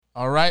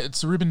All right,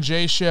 it's the Ruben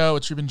Jay Show.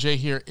 It's Ruben Jay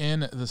here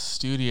in the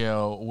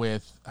studio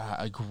with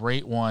a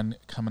great one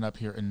coming up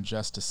here in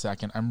just a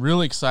second. I'm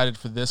really excited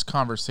for this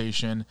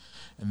conversation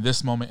and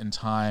this moment in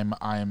time.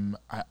 I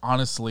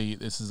honestly,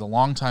 this is a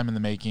long time in the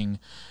making.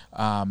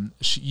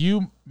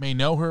 You may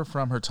know her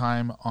from her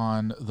time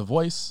on The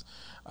Voice,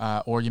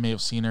 or you may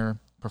have seen her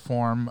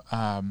perform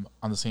on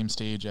the same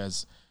stage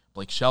as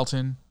Blake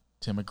Shelton,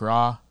 Tim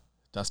McGraw,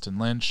 Dustin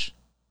Lynch,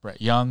 Brett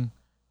Young,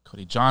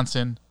 Cody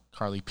Johnson,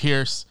 Carly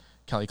Pierce,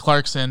 Kelly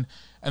Clarkson,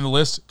 and the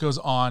list goes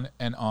on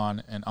and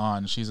on and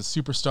on. She's a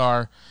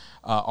superstar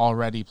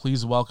already.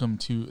 Please welcome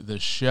to the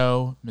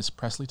show, Miss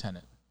Presley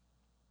Tennant.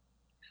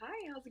 Hi,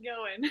 how's it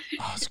going?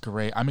 Oh, it's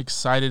great. I'm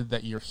excited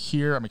that you're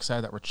here. I'm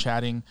excited that we're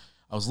chatting.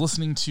 I was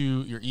listening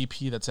to your EP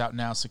that's out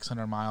now,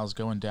 600 Miles.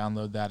 Go and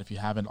download that if you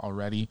haven't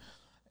already.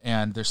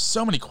 And there's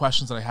so many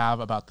questions that I have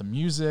about the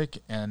music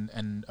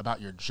and about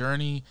your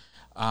journey.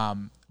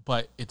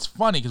 But it's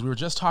funny because we were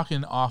just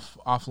talking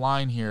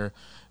offline here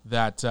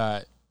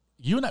that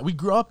you and I, we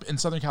grew up in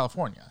Southern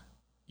California.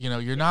 You know,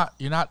 you're not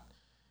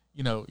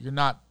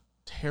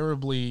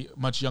terribly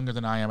much younger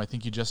than I am. I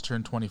think you just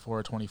turned 24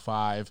 or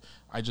 25.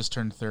 I just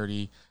turned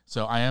 30.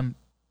 So I am,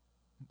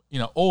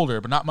 older,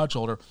 but not much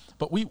older.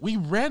 But we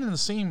ran in the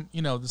same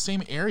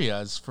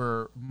areas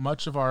for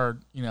much of our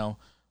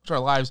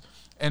lives.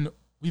 And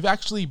we've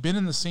actually been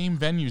in the same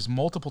venues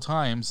multiple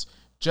times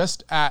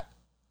just at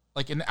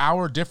like an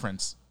hour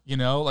difference.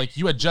 Like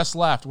you had just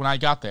left when I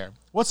got there.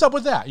 What's up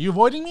with that? You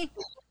avoiding me?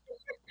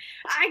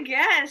 I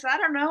guess. I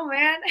don't know,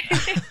 man.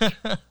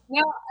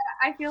 No,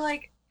 I feel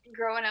like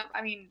growing up,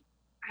 I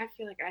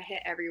feel like I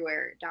hit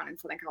everywhere down in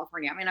Southern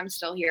California. I'm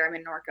still here. I'm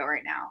in Norco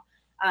right now.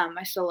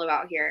 I still live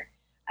out here.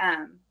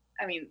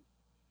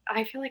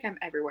 I feel like I'm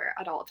everywhere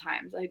at all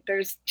times. Like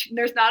there's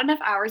not enough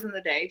hours in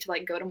the day to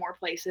like go to more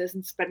places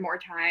and spend more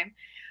time.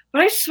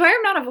 But I swear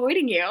I'm not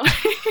avoiding you.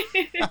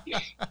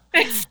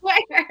 I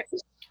swear.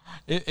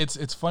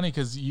 It's funny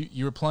because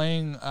you were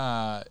playing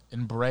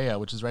in Brea,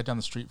 which is right down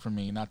the street from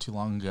me, not too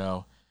long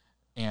ago,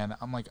 and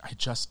I'm like,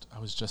 I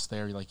was just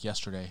there like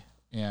yesterday,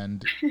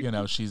 and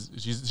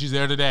she's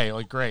there today,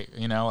 like great,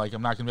 like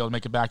I'm not gonna be able to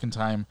make it back in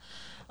time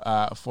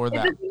for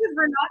that. The thing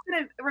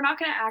is, we're not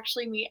gonna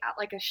actually meet at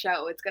like a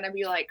show. It's gonna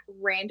be like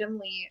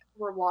randomly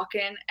we're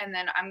walking, and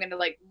then I'm gonna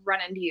like run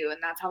into you, and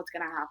that's how it's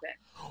gonna happen.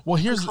 Well,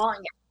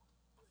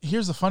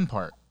 here's the fun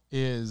part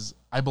is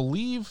I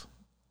believe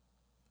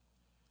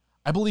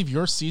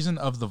your season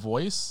of The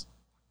Voice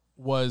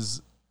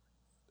was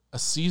a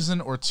season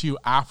or two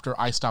after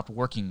I stopped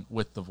working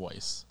with The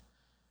Voice.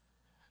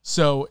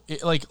 So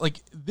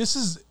this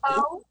is.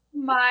 Oh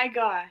my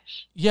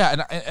gosh.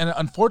 Yeah. And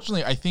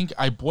unfortunately I think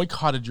I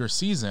boycotted your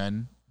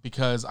season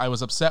because I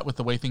was upset with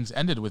the way things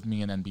ended with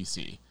me and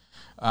NBC.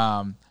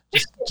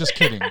 Just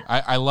kidding.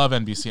 I love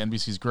NBC.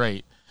 NBC's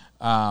great.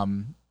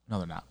 No,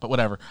 they're not, but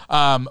whatever.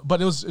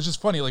 But it's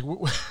just funny. Like,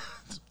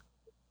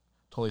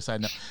 totally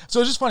side note. So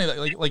it's just funny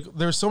that like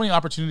there's so many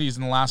opportunities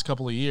in the last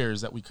couple of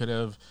years that we could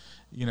have,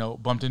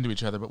 bumped into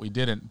each other, but we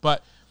didn't.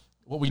 But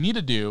what we need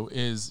to do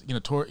is,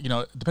 depending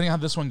on how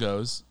this one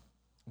goes,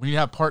 we need to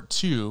have part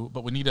 2,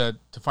 but we need to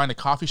find a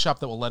coffee shop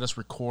that will let us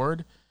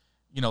record,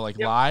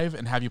 live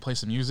and have you play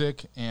some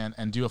music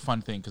and do a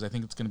fun thing. Cause I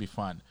think it's going to be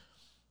fun,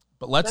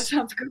 but that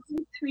sounds good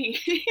to me.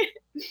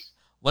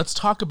 Let's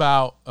talk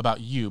about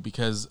you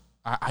because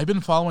I've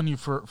been following you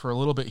for a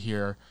little bit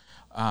here.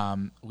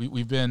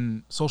 We've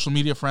been social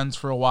media friends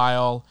for a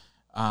while.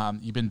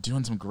 You've been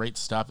doing some great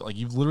stuff. Like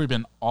you've literally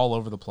been all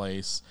over the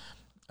place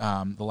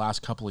the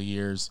last couple of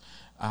years.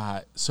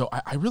 So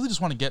I really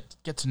just want to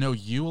get to know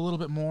you a little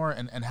bit more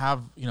and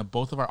have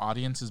both of our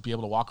audiences be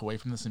able to walk away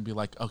from this and be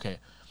like, okay,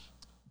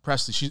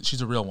 Presley,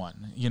 she's a real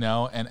one,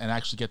 and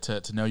actually get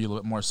to know you a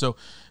little bit more. So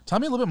tell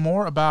me a little bit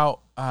more about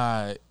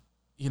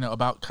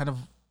about kind of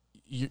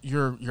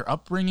your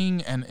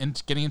upbringing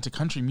and getting into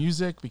country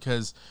music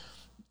because.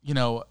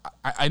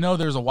 I know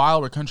there's a while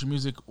where country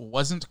music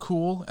wasn't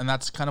cool, and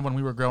that's kind of when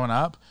we were growing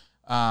up.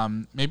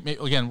 Maybe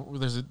again,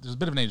 there's a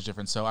bit of an age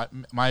difference, so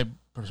my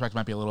perspective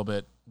might be a little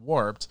bit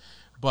warped.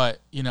 But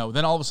then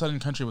all of a sudden,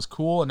 country was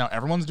cool, and now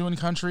everyone's doing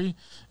country.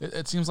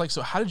 It seems like.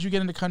 So, how did you get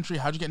into country?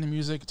 How did you get into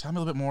music? Tell me a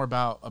little bit more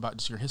about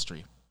just your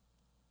history.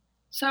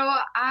 So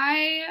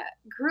I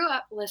grew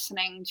up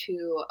listening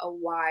to a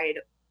wide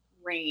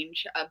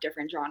range of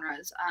different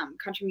genres.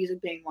 Country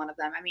music being one of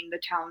them.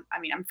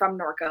 I'm from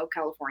Norco,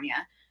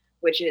 California,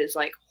 which is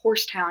like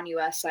Horsetown,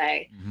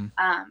 USA. Mm-hmm.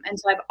 And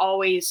so I've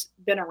always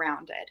been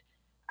around it.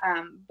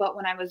 But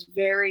when I was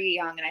very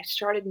young and I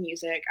started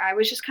music, I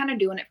was just kind of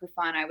doing it for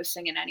fun. I was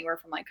singing anywhere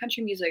from like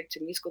country music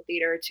to musical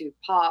theater to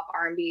pop,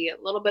 R&B,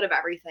 a little bit of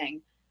everything.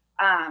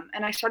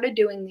 And I started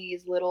doing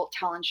these little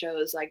talent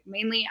shows, like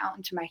mainly out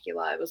in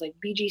Temecula. It was like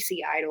BGC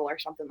Idol or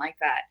something like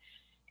that.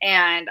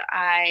 And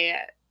I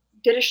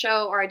did a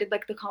show, or I did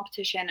like the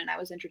competition, and I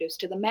was introduced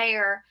to the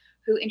mayor,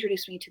 who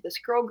introduced me to this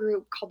girl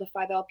group called the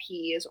 5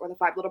 LPs, or the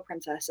 5 Little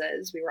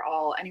Princesses. We were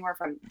all anywhere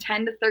from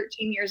 10 to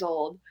 13 years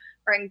old,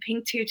 wearing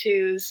pink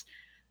tutus,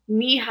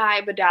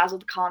 knee-high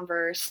bedazzled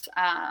Converse.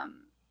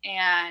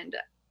 And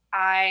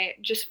I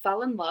just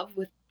fell in love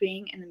with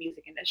being in the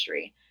music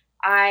industry.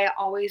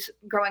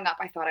 Growing up,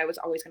 I thought I was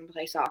always going to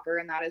play soccer,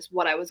 and that is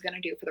what I was going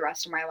to do for the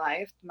rest of my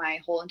life. My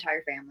whole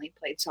entire family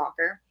played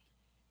soccer.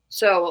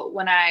 So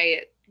when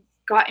I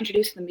got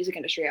introduced to the music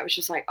industry, I was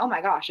just like, oh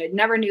my gosh, I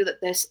never knew that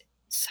this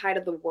side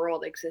of the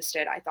world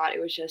existed. I thought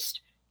it was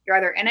just, you're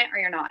either in it or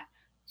you're not.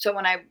 So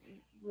when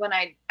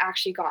I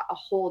actually got a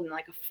hold and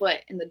like a foot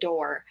in the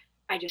door,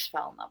 I just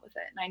fell in love with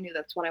it, and I knew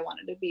that's what I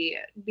wanted to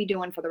be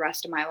doing for the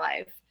rest of my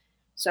life.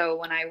 So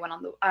when I went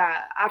on the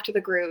after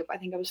the group, I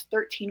think I was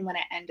 13 when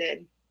it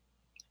ended,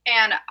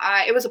 and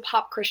it was a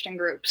pop Christian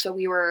group. So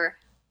we were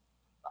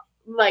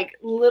like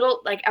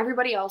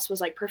everybody else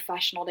was like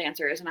professional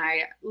dancers, and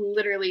I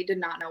literally did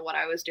not know what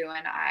I was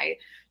doing. I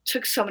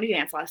took so many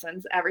dance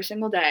lessons every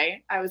single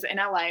day. I was in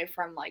LA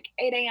from like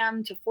 8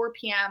 a.m. to 4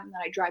 p.m. and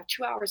then I drive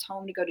 2 hours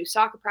home to go do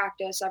soccer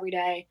practice every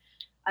day,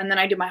 and then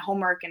I did my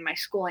homework and my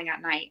schooling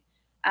at night.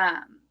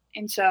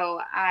 And so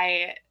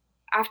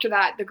after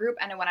that, the group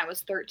ended when I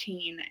was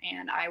 13,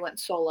 and I went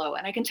solo,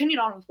 and I continued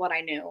on with what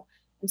I knew,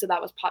 and so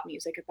that was pop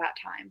music at that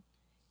time.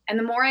 And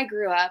the more I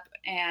grew up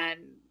and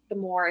the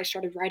more I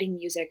started writing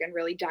music and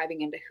really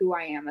diving into who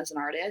I am as an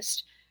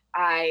artist,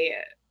 I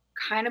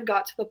kind of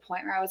got to the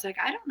point where I was like,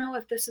 I don't know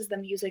if this is the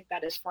music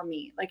that is for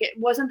me. Like, it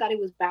wasn't that it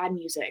was bad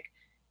music.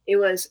 It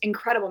was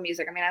incredible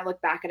music. I mean, I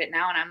look back at it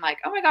now and I'm like,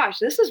 oh my gosh,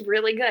 this is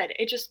really good.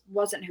 It just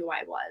wasn't who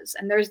I was.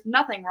 And there's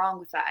nothing wrong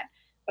with that.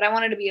 But I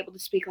wanted to be able to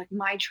speak like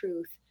my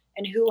truth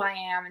and who I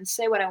am and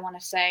say what I want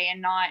to say,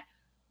 and not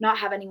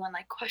have anyone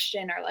like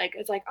question or like,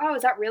 it's like, oh,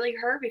 is that really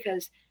her?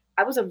 Because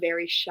I was a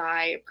very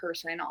shy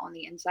person on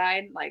the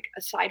inside. Like,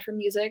 aside from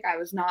music, I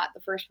was not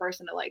the first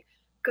person to like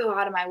go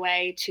out of my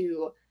way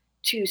to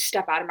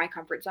step out of my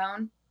comfort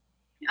zone.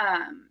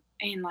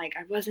 And like,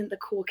 I wasn't the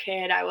cool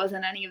kid. I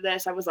wasn't any of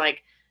this. I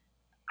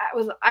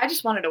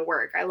just wanted to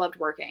work. I loved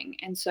working.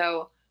 And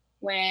so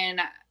when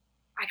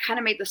I kind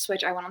of made the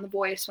switch, I went on The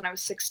Voice when I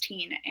was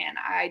 16, and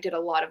I did a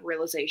lot of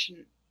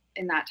realization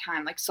in that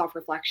time, like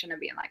self-reflection,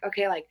 and being like,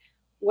 okay, like,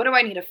 what do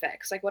I need to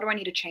fix? Like, what do I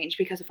need to change?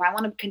 Because if I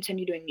want to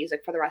continue doing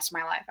music for the rest of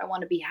my life, I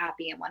want to be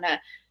happy and want to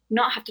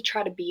not have to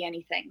try to be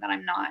anything that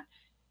I'm not.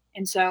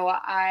 And so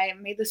I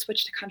made the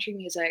switch to country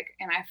music,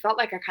 and I felt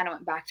like I kind of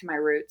went back to my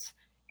roots,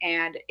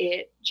 and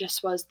it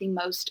just was the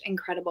most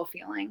incredible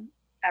feeling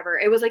ever.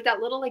 It was like that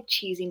little like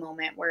cheesy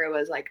moment where it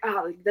was like,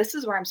 oh, like, this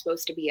is where I'm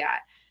supposed to be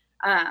at.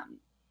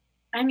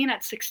 I mean,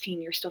 at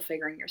 16, you're still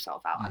figuring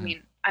yourself out. Mm-hmm. I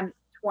mean, I'm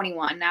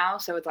 21 now,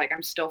 so it's like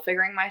I'm still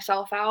figuring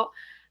myself out.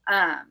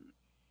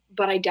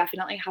 But I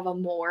definitely have a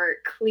more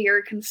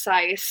clear,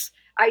 concise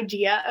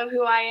idea of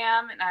who I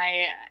am, and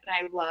I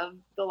love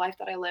the life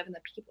that I live and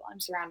the people I'm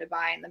surrounded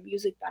by and the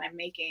music that I'm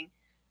making.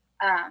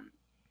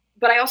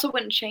 But I also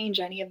wouldn't change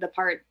any of the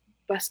part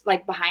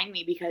like behind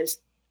me, because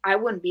I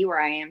wouldn't be where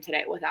I am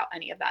today without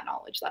any of that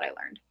knowledge that I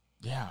learned.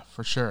 Yeah,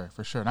 for sure.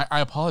 And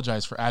I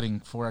apologize for adding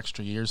 4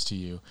 extra years to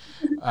you.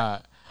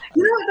 That's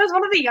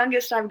one of the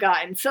youngest I've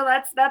gotten, so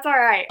that's all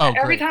right. Oh,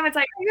 Every great. time it's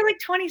like, oh, you're like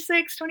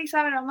 26,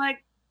 27, I'm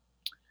like,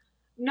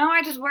 no,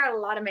 I just wear a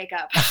lot of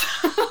makeup.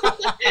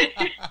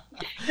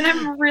 And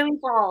I'm really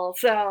tall,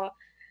 so.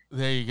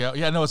 There you go.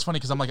 Yeah, no, it's funny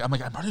because I'm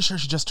pretty sure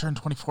she just turned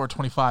 24 or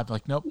 25.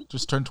 Like, nope,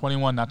 just turned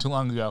 21 not too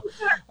long ago.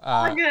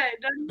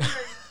 Good.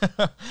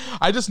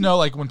 I just know,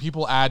 like, when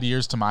people add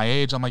years to my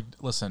age, I'm like,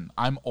 listen,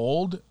 I'm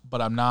old, but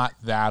I'm not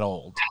that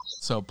old.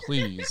 So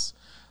please,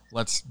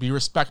 let's be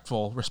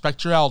respectful.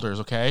 Respect your elders,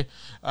 okay?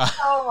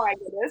 Oh my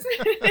goodness.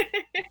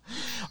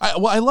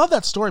 I love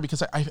that story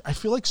because I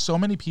feel like so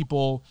many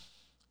people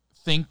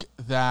think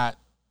that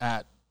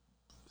at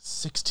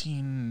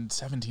 16,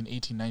 17,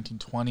 18, 19,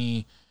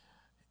 20,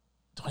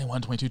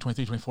 21, 22,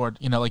 23, 24,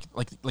 you know,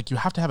 like you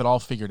have to have it all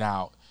figured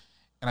out.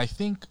 And I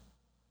think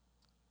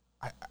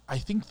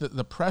that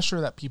the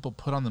pressure that people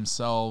put on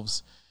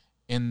themselves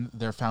in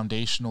their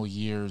foundational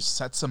years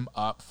sets them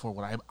up for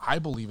what I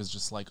believe is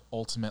just like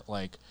ultimate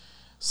like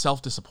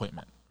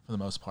self-disappointment for the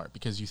most part,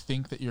 because you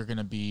think that you're going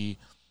to be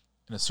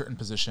in a certain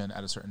position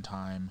at a certain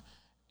time,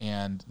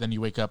 and then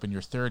you wake up and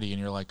you're 30 and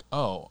you're like,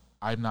 oh,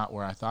 I'm not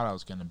where I thought I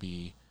was going to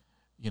be,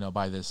 you know,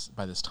 by this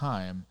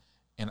time.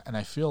 And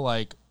I feel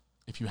like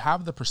if you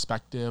have the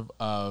perspective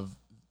of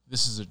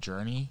this is a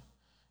journey,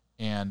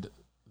 and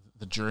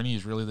the journey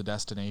is really the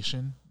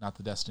destination, not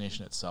the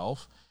destination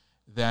itself,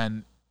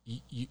 then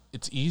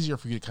it's easier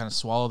for you to kind of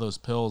swallow those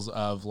pills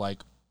of like,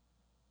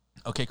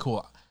 okay,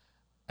 cool,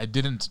 I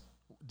didn't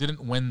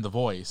win The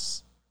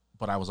Voice,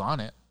 but I was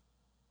on it.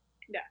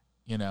 Yeah.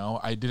 You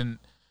know, I didn't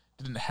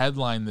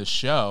headline this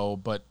show,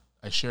 but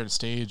I shared a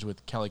stage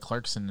with Kelly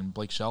Clarkson and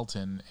Blake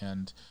Shelton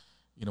and,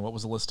 you know, what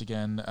was the list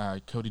again?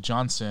 Cody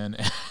Johnson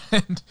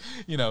and,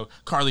 you know,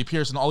 Carly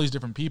Pierce and all these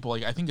different people.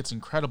 Like, I think it's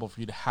incredible for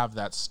you to have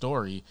that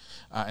story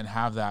and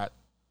have that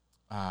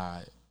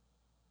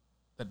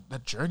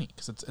that journey,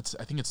 because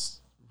I think it's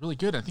really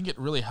good. I think it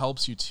really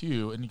helps you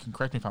too, and you can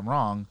correct me if I'm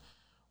wrong,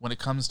 when it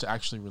comes to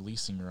actually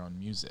releasing your own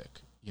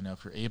music. You know,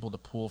 if you're able to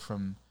pull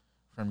from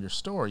your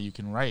story, you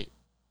can write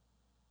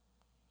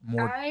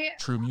more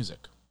true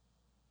music.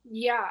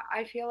 Yeah,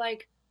 I feel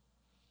like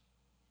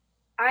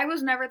I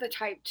was never the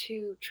type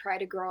to try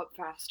to grow up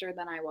faster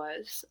than I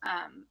was,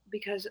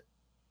 because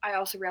I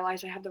also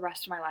realized I have the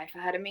rest of my life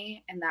ahead of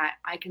me, and that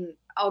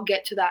I'll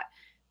get to that.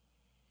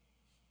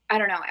 I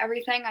don't know,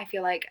 everything I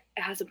feel like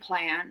it has a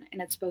plan,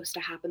 and it's supposed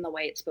to happen the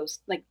way it's supposed,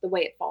 like the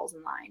way it falls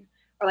in line,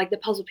 or like the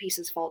puzzle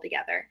pieces fall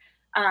together.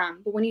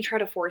 But when you try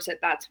to force it,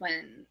 that's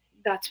when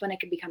it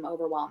can become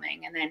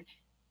overwhelming. And then,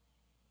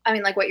 I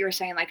mean, like what you were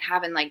saying, like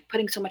having like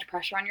putting so much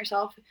pressure on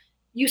yourself,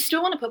 you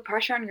still want to put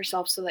pressure on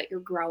yourself so that you're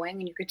growing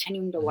and you're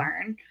continuing to Mhm.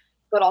 learn.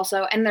 But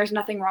also, and there's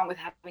nothing wrong with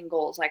having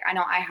goals. Like I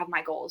know I have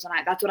my goals, and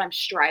that's what I'm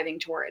striving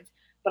towards.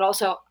 But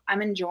also,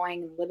 I'm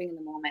enjoying and living in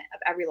the moment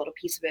of every little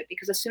piece of it,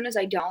 because as soon as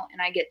I don't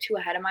and I get too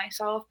ahead of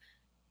myself,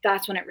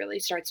 that's when it really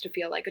starts to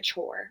feel like a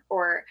chore,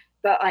 or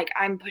that like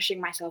I'm pushing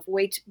myself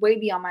way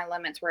beyond my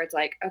limits, where it's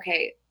like,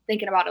 okay,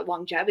 thinking about it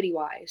longevity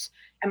wise,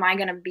 am I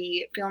going to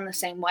be feeling the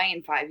same way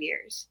in 5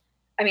 years?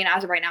 I mean,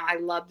 as of right now, I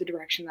love the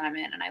direction that I'm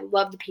in, and I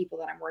love the people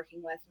that I'm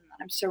working with and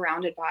that I'm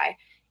surrounded by.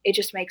 It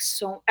just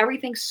makes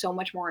everything so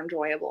much more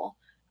enjoyable.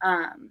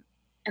 Um,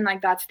 and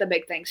like that's the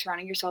big thing,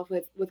 surrounding yourself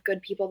with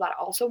good people that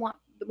also want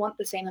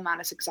the same amount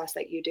of success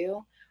that you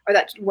do, or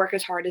that work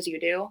as hard as you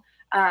do,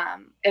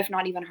 if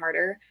not even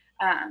harder.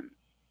 Um,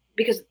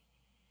 because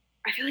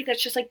I feel like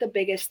that's just like the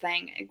biggest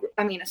thing.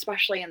 I mean,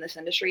 especially in this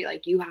industry,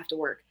 like you have to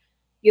work,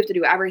 you have to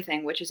do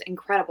everything, which is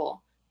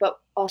incredible. But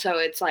also,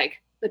 it's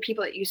like the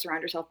people that you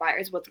surround yourself by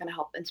is what's going to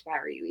help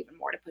inspire you even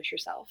more to push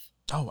yourself.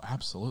 Oh,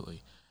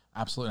 absolutely.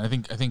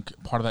 Absolutely. I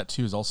think part of that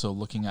too is also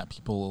looking at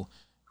people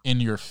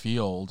in your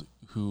field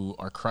who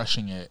are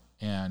crushing it,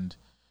 and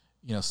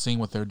seeing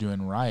what they're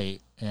doing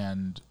right,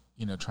 and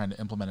trying to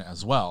implement it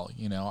as well.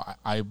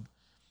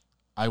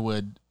 I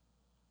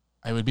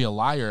would be a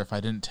liar if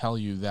I didn't tell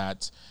you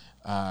that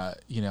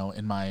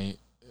in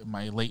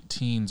my late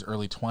teens,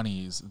 early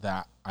 20s,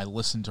 that I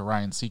listened to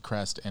Ryan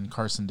Seacrest and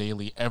Carson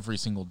Daly every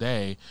single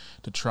day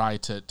to try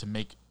to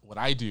make what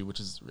I do, which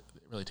is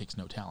it really takes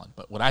no talent,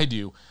 but what I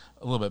do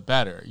a little bit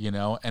better,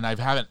 and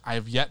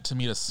I've yet to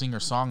meet a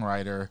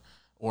singer-songwriter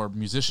or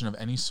musician of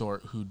any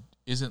sort who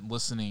isn't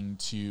listening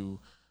to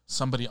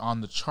somebody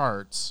on the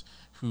charts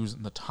who's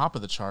in the top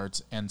of the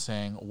charts and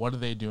saying, what are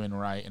they doing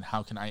right, and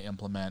how can I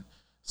implement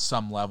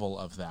some level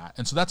of that?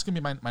 And so that's going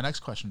to be my next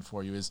question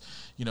for you is,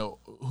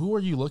 who are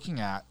you looking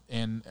at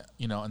in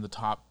the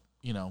top,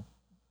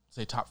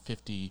 say top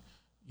 50,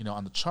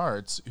 on the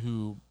charts,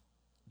 who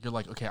you're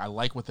like, okay, I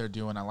like what they're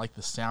doing. I like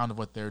the sound of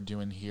what they're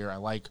doing here. I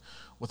like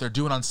what they're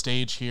doing on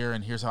stage here,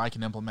 and here's how I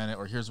can implement it,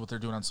 or here's what they're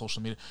doing on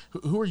social media.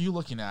 Who are you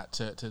looking at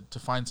to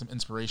find some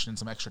inspiration and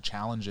some extra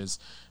challenges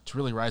to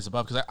really rise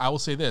above? Because I will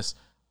say this,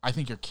 I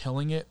think you're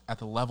killing it at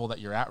the level that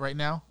you're at right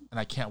now, and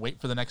I can't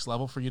wait for the next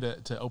level for you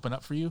to open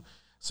up for you.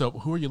 So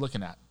who are you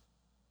looking at?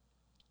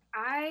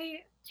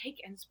 I take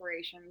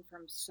inspiration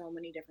from so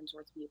many different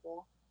sorts of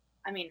people.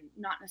 I mean,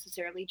 not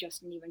necessarily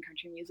just in even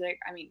country music.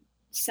 I mean,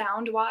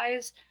 sound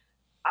wise,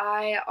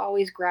 I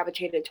always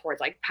gravitated towards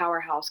like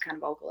powerhouse kind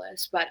of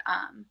vocalists, but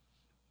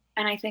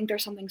and I think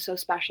there's something so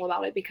special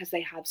about it because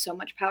they have so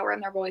much power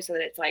in their voice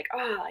that it's like,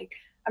 like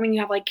I mean, you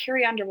have like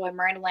Carrie Underwood,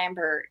 Miranda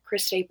Lambert,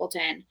 Chris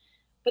Stapleton,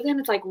 but then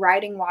it's like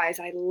writing wise,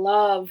 I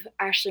love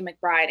Ashley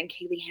McBryde and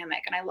Kaylee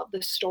Hammock, and I love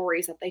the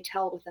stories that they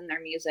tell within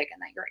their music,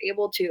 and that you're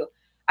able to.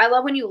 I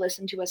love when you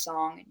listen to a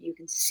song and you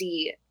can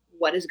see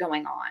what is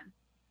going on,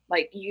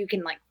 like you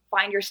can like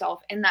find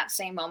yourself in that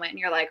same moment, and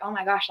you're like, oh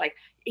my gosh, like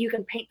you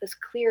can paint this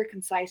clear,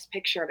 concise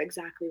picture of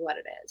exactly what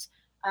it is.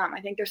 I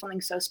think there's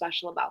something so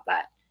special about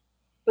that.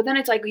 But then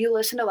it's like you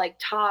listen to like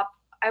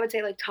I would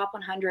say like top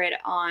 100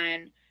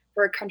 on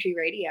for country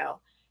radio,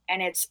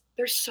 and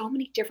there's so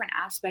many different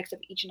aspects of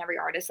each and every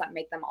artist that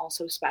make them all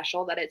so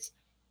special that it's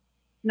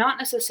not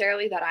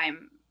necessarily that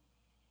I'm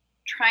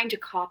trying to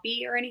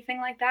copy or anything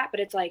like that, but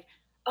it's like,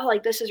 oh,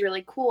 like this is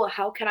really cool.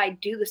 How could I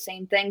do the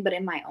same thing but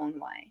in my own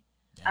way?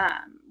 Yeah.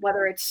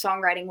 Whether it's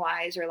songwriting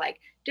wise or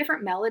like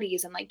different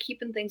melodies, and like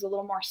keeping things a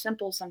little more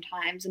simple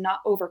sometimes and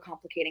not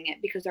overcomplicating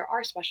it, because there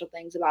are special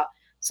things about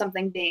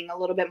something being a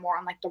little bit more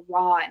on like the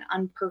raw and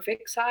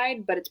unperfect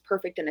side, but it's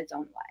perfect in its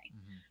own way.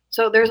 Mm-hmm.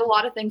 So there's a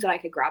lot of things that I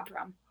could grab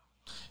from.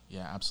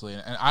 Yeah,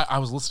 absolutely. And I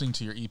was listening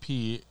to your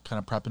EP, kind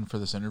of prepping for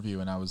this interview,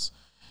 and I was,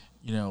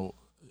 the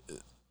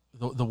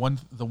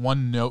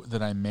one note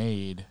that I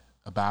made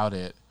about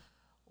it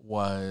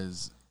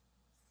was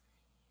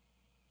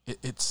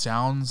it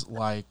sounds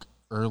like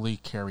early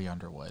Carrie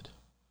Underwood.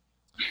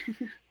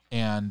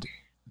 And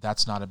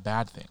that's not a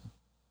bad thing,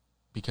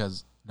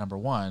 because number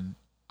one,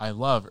 I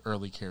love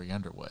early Carrie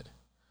Underwood.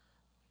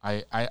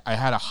 I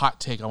had a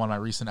hot take on one of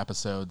my recent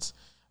episodes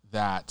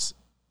that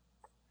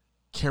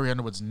Carrie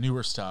Underwood's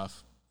newer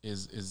stuff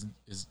is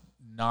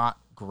not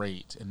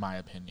great in my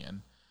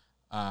opinion.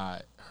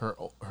 Her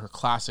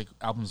classic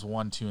albums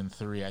 1, 2, and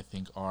 3 I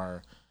think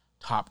are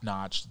top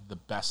notch, the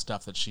best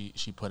stuff that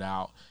she put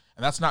out.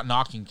 And that's not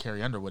knocking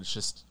Carrie Underwood. It's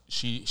just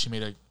she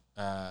made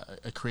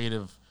a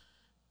creative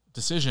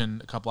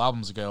decision a couple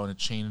albums ago, and it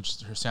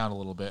changed her sound a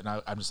little bit.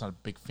 And I'm just not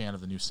a big fan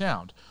of the new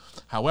sound.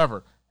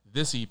 However,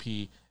 this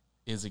EP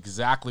is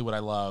exactly what I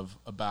love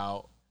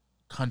about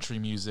country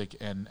music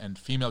and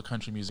female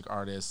country music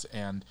artists,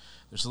 and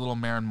there's a little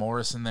Maren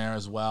Morris in there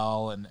as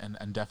well,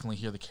 and definitely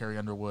hear the Carrie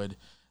Underwood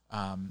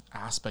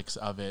aspects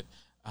of it,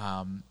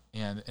 and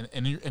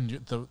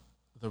the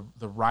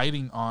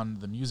writing on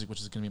the music,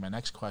 which is going to be my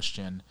next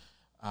question.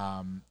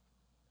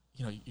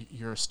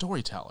 You're a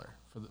storyteller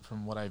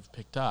from what I've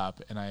picked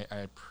up, and I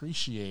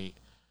appreciate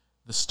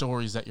the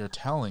stories that you're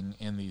telling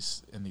in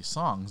these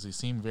songs. They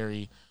seem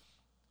very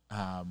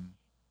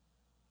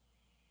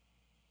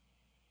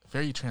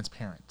very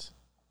transparent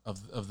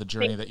of the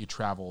journey that you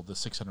traveled, the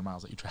 600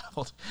 miles that you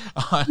traveled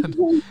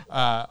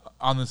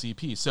on this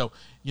EP. So,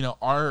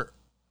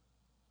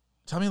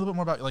 tell me a little bit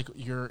more about like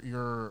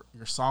your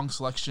song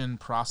selection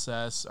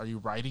process. Are you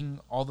writing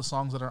all the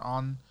songs that are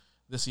on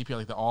this EP,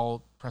 like the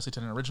all Presley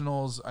Tennant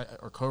originals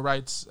or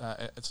co-writes?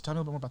 So tell me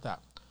a little bit more about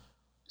that.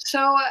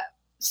 So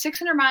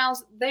 600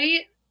 miles,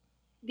 the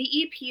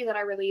EP that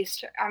I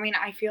released, I mean,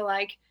 I feel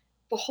like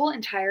the whole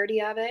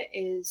entirety of it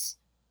is,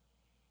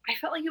 I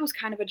felt like it was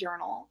kind of a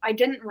journal. I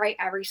didn't write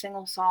every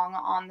single song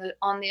on the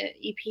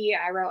EP.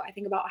 I wrote, I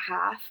think, about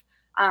half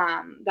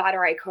that,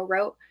 or I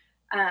co-wrote.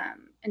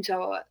 And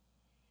so,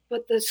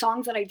 but the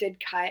songs that I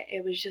did cut,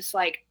 it was just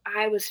like,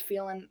 I was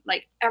feeling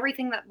like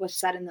everything that was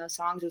said in those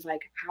songs is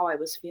like how I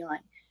was feeling.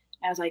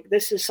 And I was like,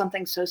 this is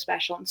something so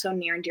special and so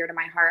near and dear to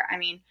my heart. I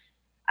mean,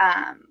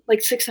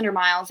 like 600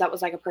 miles, that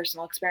was like a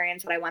personal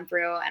experience that I went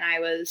through. And I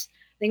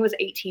think it was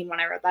 18 when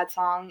I wrote that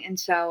song. And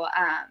so,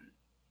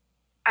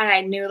 and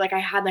I knew like I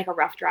had like a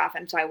rough draft.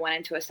 And so I went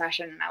into a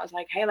session and I was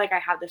like, hey, like I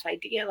have this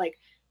idea. Like,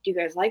 do you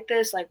guys like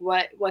this? Like,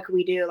 what could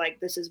we do? Like,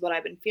 this is what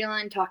I've been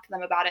feeling. Talk to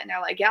them about it. And they're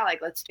like, yeah,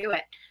 like, let's do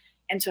it.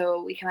 And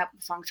so we came up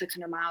with the song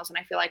 600 miles. And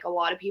I feel like a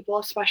lot of people,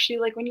 especially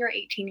like when you're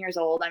 18 years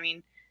old, I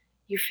mean,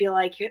 you feel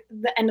like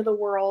the end of the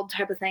world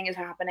type of thing is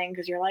happening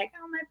because you're like,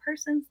 oh, my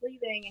person's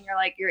leaving. And you're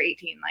like, you're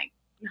 18. Like,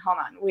 hold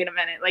on, wait a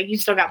minute. Like, you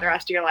still got the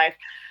rest of your life.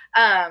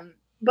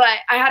 But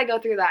I had to go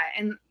through that.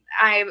 And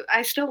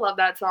I still love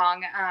that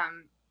song.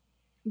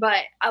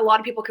 But a lot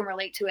of people can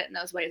relate to it in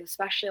those ways,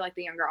 especially like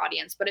the younger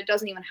audience. But it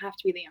doesn't even have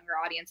to be the younger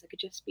audience. It could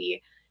just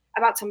be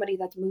about somebody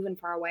that's moving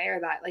far away, or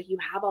that like you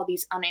have all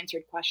these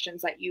unanswered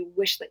questions that you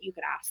wish that you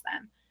could ask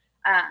them.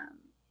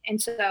 And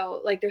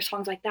so like there's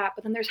songs like that,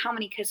 but then there's How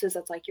Many Kisses,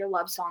 that's like your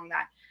love song,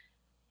 that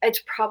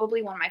it's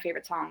probably one of my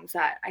favorite songs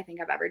that I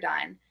think I've ever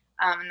done.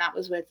 And that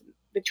was with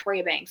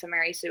Victoria Banks and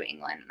Mary Sue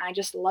England. And I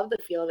just love the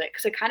feel of it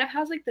because it kind of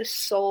has like this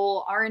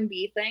soul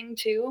R&B thing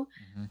too,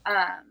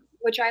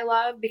 which I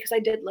love because I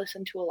did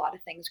listen to a lot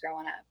of things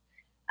growing up.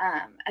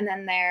 And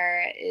then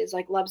there is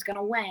like Love's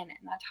Gonna Win,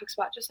 and that talks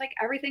about just like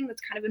everything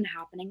that's kind of been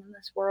happening in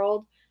this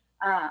world.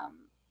 I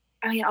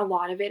mean, a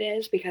lot of it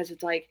is because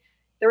it's like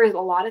there was a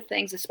lot of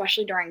things,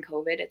 especially during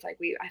COVID. It's like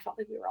I felt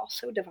like we were all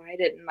so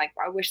divided, and like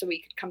I wish that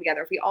we could come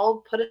together. If we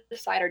all put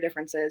aside our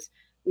differences,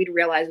 we'd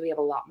realize we have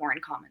a lot more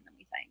in common than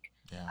we think.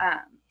 Yeah.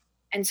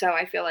 And so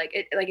I feel like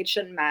it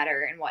shouldn't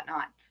matter and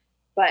whatnot.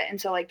 And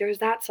so like there's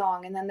that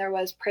song, and then there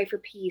was Pray for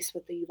Peace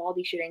with the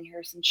Uvalde shooting.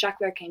 Harrison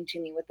Sheckler came to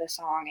me with this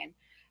song,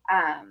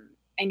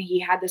 and he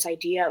had this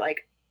idea,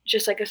 like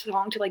just like a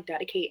song to like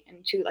dedicate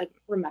and to like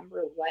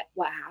remember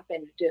what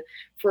happened, to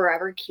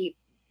forever keep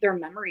their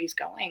memories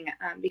going,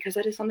 because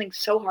that is something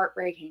so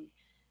heartbreaking.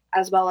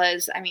 As well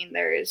as, I mean,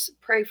 there's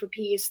Pray for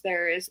Peace,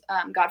 there is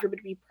God Forbid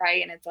We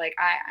Pray, and it's like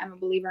I'm a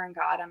believer in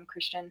God, I'm a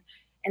Christian,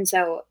 and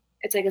so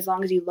it's like as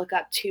long as you look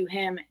up to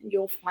Him,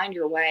 you'll find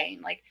your way.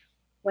 And like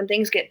when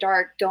things get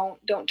dark, don't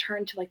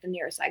turn to like the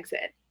nearest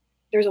exit.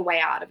 There's a way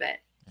out of it.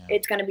 Yeah.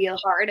 It's going to be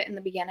hard in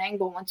the beginning,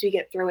 but once you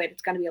get through it,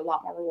 it's going to be a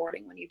lot more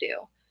rewarding when you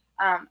do.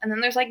 And then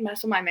there's like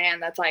Mess with My Man.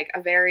 That's like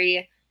a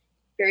very,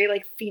 very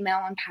like female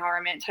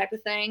empowerment type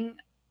of thing.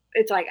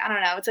 It's like, I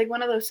don't know. It's like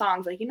one of those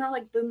songs, like,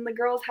 like the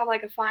girls have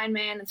like a fine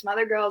man, and some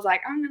other girls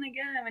like, I'm going to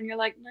get him. And you're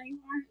like, no, you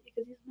aren't,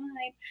 because he's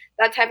mine.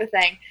 That type of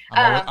thing.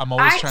 I'm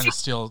always trying to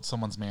steal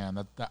someone's man.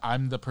 That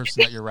I'm the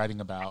person that you're writing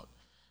about.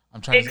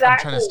 I'm trying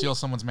to steal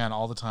someone's man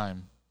all the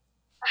time.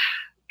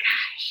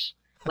 Gosh,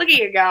 look at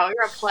you go.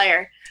 You're a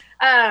player.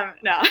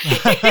 No.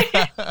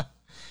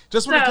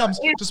 Just when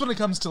it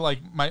comes to like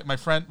my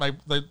friend, like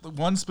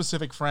one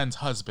specific friend's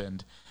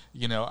husband,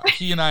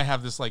 he and I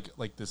have this like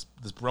this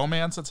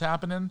bromance that's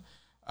happening,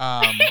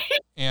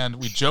 and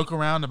we joke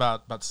around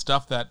about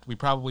stuff that we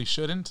probably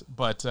shouldn't.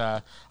 But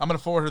I'm gonna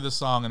forward her this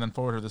song and then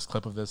forward her this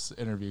clip of this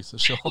interview, so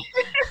she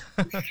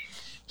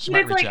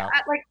might reach out.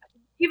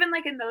 Even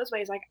like in those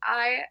ways, like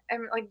I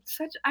am like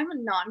I'm a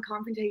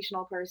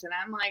non-confrontational person.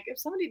 I'm like, if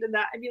somebody did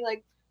that, I'd be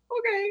like,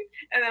 okay.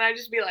 And then I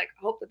just be like,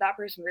 hope that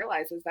person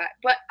realizes that.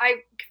 But I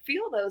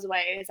feel those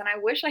ways, and I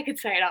wish I could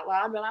say it out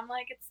loud, but I'm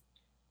like,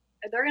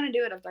 they're going to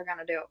do it if they're going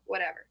to do it,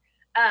 whatever.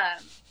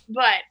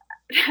 But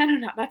I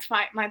don't know. That's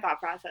my thought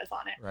process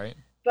on it. Right.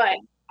 But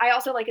I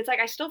also it's like,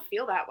 I still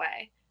feel that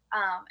way.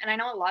 And I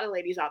know a lot of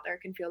ladies out there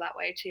can feel that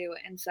way too.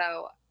 And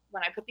so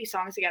when I put these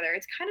songs together,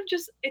 it's kind of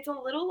it's a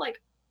little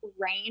like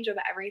range of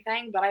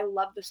everything, but I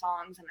love the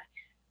songs. And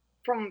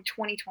from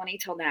 2020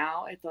 till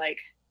now, it's like,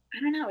 I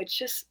don't know.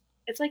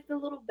 It's like the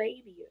little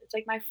baby. It's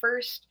like my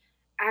first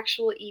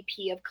actual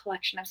EP of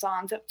collection of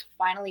songs that's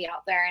finally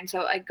out there. And so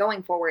like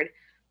going forward,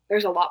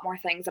 there's a lot more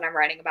things that I'm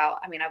writing about.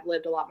 I mean, I've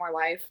lived a lot more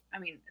life. I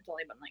mean, it's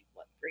only been like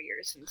 3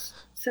 years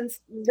since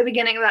the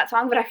beginning of that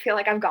song, but I feel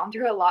like I've gone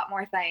through a lot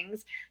more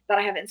things that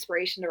I have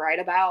inspiration to write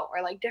about,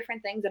 or like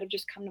different things that have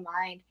just come to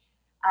mind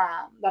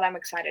that I'm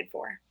excited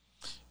for.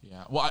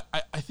 Yeah. Well,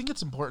 I think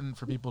it's important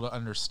for people to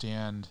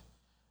understand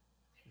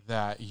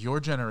that your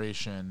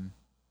generation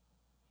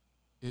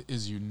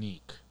is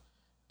unique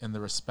in the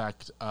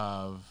respect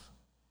of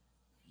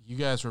you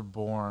guys were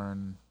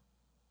born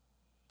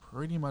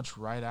pretty much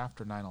right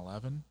after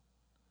 9/11,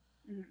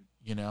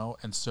 you know,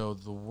 and so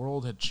the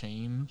world had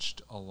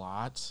changed a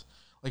lot.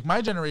 Like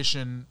my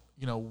generation,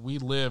 you know, we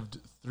lived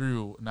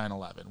through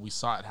 9/11. We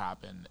saw it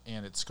happen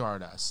and it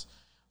scarred us.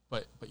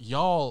 But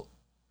y'all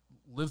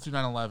lived through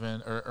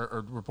 9/11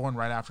 or were born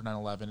right after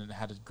 9/11 and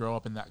had to grow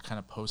up in that kind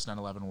of post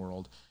 9/11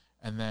 world,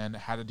 and then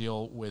had to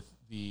deal with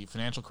the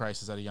financial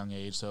crisis at a young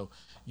age. So,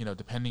 you know,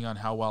 depending on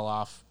how well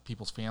off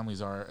people's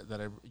families are that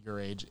are your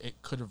age,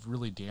 it could have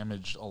really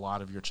damaged a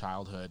lot of your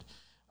childhood.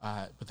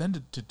 But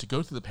then to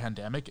go through the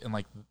pandemic in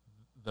like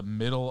the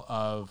middle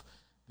of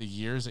the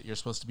years that you're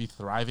supposed to be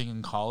thriving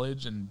in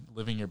college and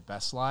living your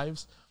best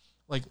lives,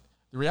 like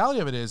the reality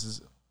of it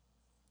is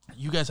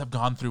you guys have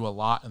gone through a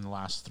lot in the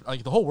last,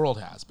 like the whole world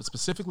has, but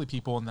specifically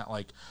people in that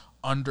like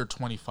under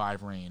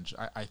 25 range,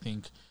 I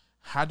think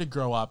had to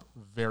grow up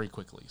very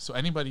quickly. So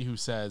anybody who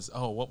says,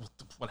 oh,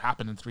 what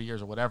happened in 3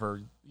 years or whatever,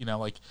 you know,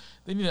 like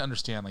they need to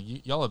understand,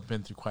 like y'all have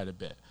been through quite a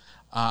bit.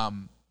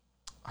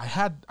 I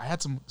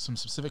had some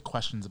specific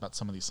questions about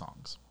some of these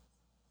songs.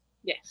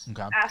 Yes.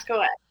 Okay. Ask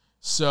away.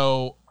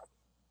 So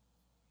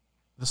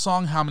the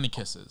song, How Many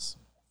Kisses?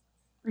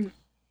 Mm-hmm.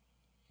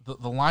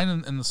 The line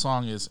in the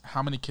song is,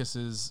 how many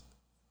kisses,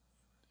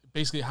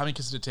 basically how many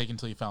kisses did it take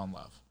until you fell in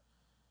love?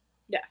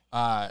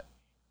 Yeah.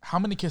 How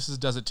many kisses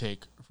does it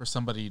take for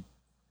somebody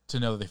to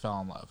know that they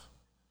fell in love?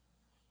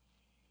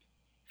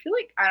 I feel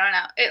like, I don't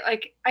know.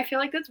 I feel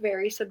like that's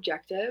very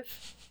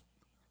subjective.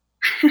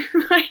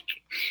 Like,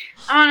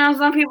 I don't know.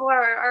 Some people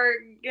are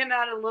getting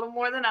at it a little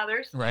more than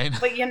others. Right.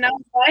 But you know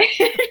what?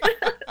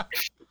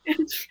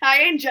 I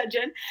ain't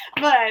judging.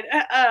 But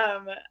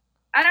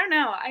I don't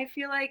know. I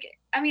feel like,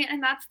 I mean,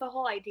 and that's the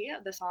whole idea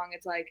of the song.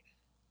 It's like,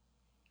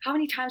 how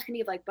many times can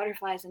you have like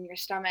butterflies in your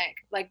stomach,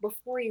 like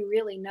before you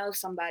really know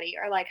somebody?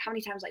 Or like how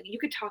many times like you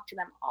could talk to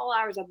them all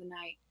hours of the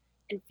night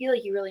and feel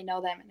like you really know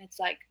them. And it's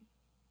like,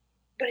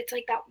 but it's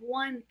like that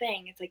one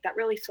thing. It's like that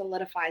really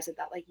solidifies it,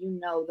 that like, you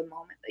know, the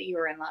moment that you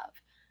were in love.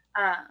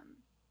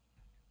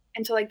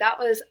 And so like that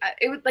was,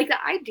 it was like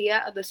the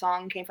idea of the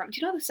song came from, do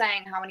you know the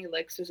saying, how many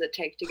licks does it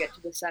take to get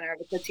to the center of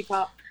a Tootsie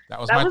Pop? That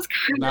was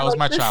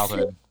my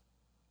childhood.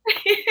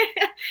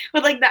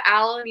 With like the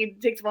owl, and he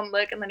takes one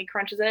lick and then he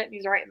crunches it and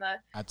he's right in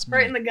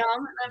the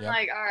gum. And I'm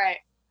like, all right.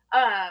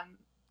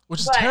 Which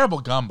is terrible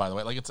gum, by the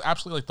way. Like it's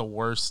absolutely like the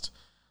worst.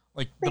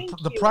 Like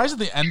the prize at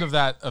the end of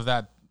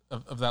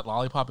that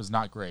lollipop is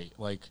not great.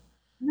 Like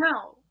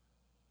no.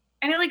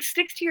 And it like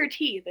sticks to your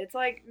teeth. It's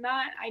like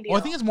not ideal. Well,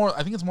 I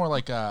think it's more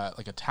like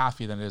a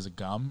taffy than it is a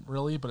gum,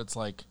 really. But it's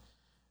like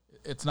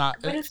it's not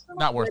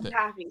not worth it.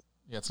 Taffy.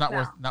 Yeah, it's not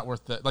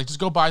worth it. Like just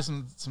go buy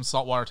some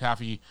saltwater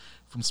taffy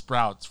from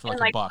Sprouts for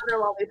like $1. Other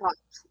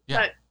lollipops.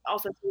 Yeah. But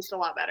also taste a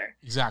lot better.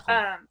 Exactly.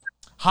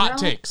 Hot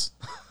takes.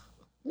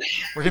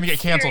 We're gonna get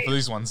canceled for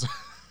these ones.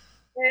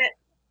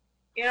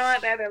 You know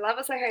what? They either love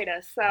us or hate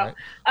us. So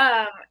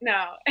right.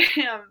 No.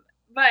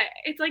 But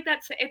it's like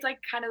that. It's like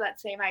kind of that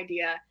same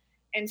idea.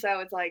 And so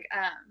it's like,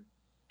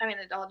 I mean,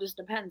 it all just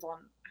depends on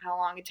how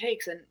long it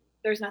takes, and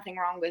there's nothing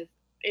wrong with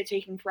it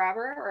taking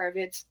forever, or if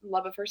it's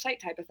love at first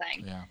sight type of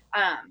thing.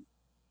 Yeah.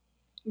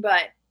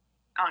 But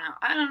I don't know.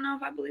 I don't know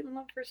if I believe in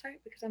love at first sight,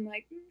 because I'm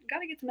like,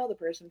 gotta get to know the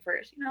person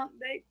first. You know,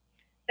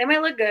 they may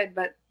look good,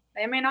 but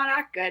they may not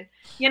act good.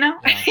 You know.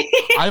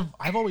 Yeah.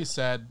 I've always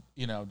said,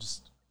 you know,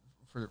 just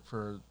for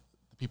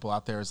the people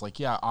out there, is like,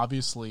 yeah,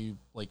 obviously,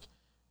 like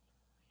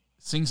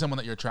seeing someone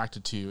that you're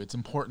attracted to, it's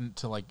important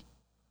to like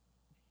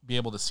be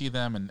able to see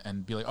them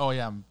and be like, oh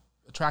yeah, I'm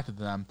attracted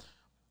to them.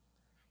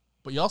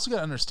 But you also got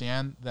to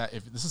understand that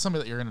if this is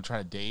somebody that you're going to try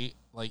to date,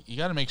 like you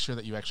got to make sure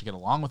that you actually get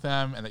along with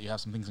them and that you have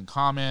some things in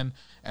common,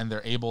 and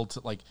they're able to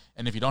like,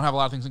 and if you don't have a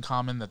lot of things in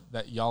common,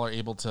 that y'all are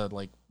able to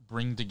like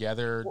bring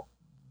together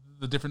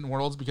the different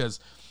worlds, because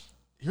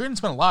you're going to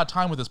spend a lot of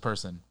time with this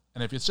person.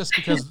 And if it's just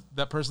because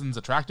that person's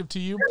attractive to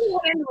you,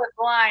 into it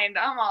blind,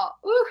 I'm all,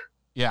 ooh.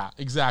 Yeah,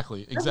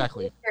 exactly. I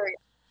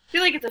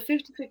feel like it's a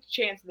 50-50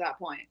 chance at that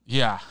point.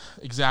 Yeah,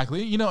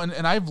 exactly. You know,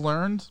 and I've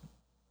learned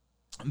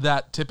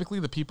that typically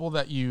the people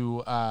that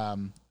you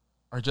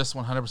are just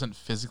 100%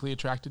 physically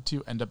attracted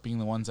to end up being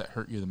the ones that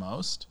hurt you the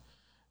most,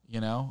 you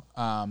know?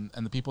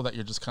 And the people that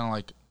you're just kind of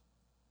like,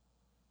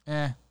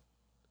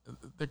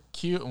 they're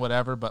cute and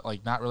whatever, but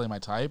like not really my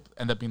type,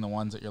 end up being the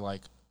ones that you're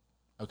like,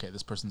 okay,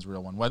 this person's a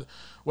real one.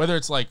 Whether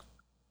it's like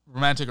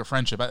romantic or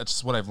friendship, that's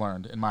just what I've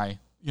learned in my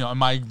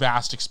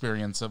vast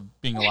experience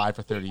of being alive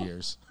for 30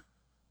 years.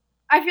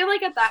 I feel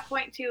like at that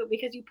point too,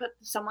 because you put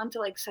someone to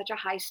like such a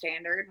high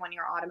standard when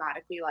you're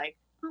automatically like,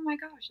 oh my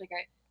gosh, like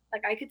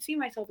like I could see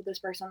myself with this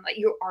person. Like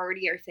you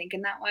already are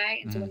thinking that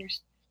way, and so when your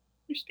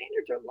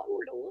standards are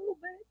lowered a little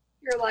bit,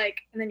 you're like,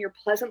 and then you're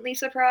pleasantly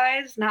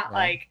surprised, not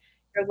like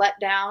you're let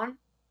down.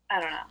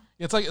 I don't know.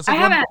 It's like I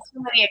haven't had so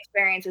many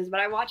experiences, but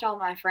I watch all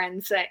my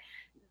friends say,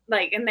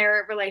 like in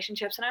their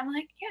relationships, and I'm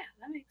like, yeah,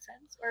 that makes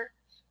sense. Or,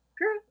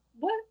 girl,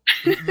 what?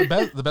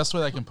 The best way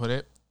that I can put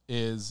it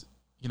is,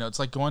 you know, it's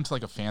like going to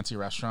like a fancy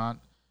restaurant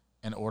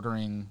and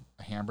ordering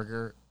a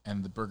hamburger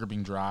and the burger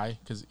being dry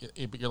because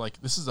you're like,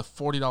 this is a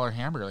 $40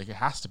 hamburger, like it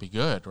has to be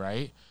good,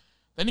 right?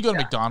 Then you go to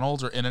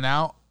McDonald's or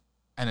In-N-Out,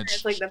 and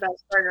it's like the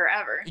best burger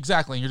ever.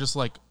 Exactly, and you're just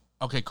like,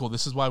 okay, cool.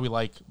 This is why we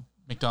like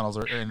McDonald's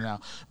or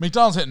In-N-Out.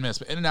 McDonald's hit and miss,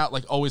 but In-N-Out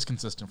like always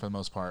consistent for the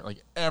most part.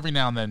 Like every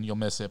now and then you'll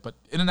miss it, but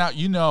In-N-Out,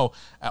 you know,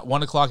 at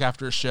 1 o'clock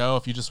after a show,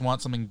 if you just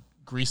want something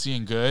greasy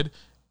and good,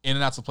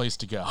 In-N-Out's the place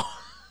to go.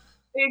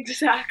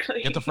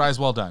 Exactly. Get the fries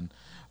well done.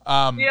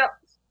 Yep.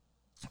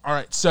 All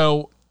right,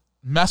 so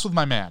 "Mess with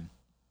My Man."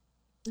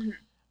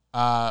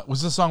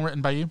 Was this song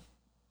written by you?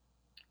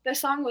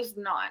 This song was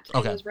not.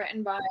 Okay. It was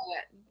written by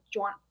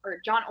John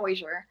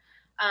Oisler.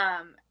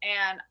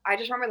 And I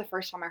just remember the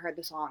first time I heard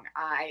the song,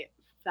 I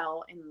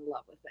fell in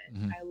love with it.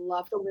 I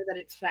love the way that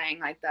it's sang,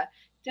 like the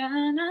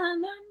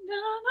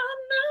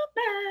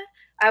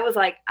I was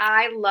like,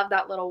 I love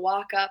that little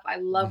walk up. I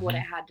love what it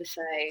had to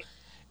say.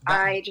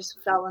 I just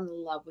fell in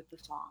love with the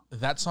song.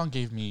 That song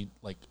gave me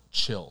like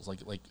chills, like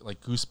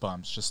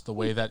goosebumps, just the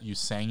way that you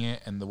sang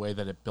it and the way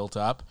that it built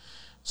up.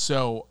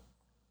 So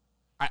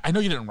I know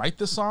you didn't write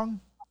this song,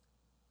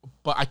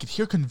 but I could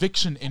hear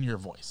conviction in your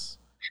voice.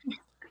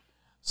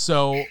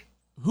 So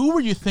who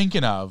were you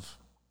thinking of?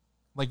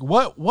 Like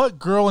what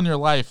girl in your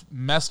life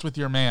messed with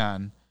your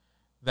man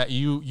that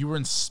you were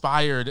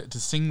inspired to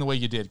sing the way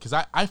you did? Because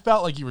I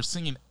felt like you were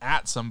singing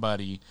at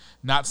somebody,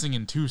 not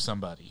singing to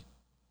somebody.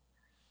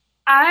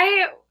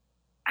 I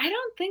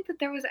don't think that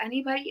there was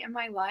anybody in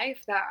my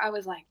life that I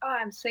was like, oh,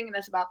 I'm singing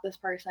this about this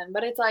person.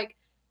 But it's like,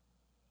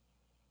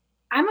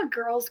 I'm a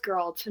girl's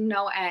girl to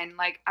no end.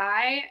 Like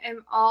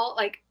I'm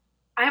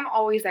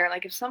always there.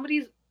 Like if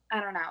somebody's,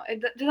 I don't know.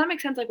 Does that make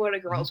sense? Like what a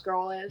girl's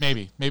girl is?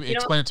 Maybe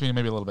explain it to me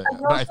maybe a little bit. A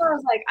girl's girl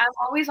is like,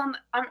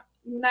 I'm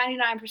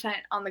 99%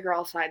 on the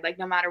girl side. Like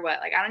no matter what,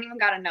 like I don't even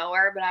got to know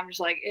her, but I'm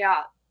just like,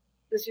 yeah,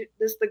 this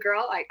is the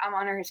girl. Like I'm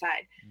on her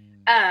side.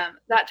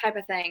 That type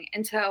of thing.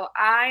 And so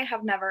I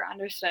have never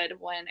understood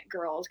when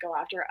girls go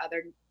after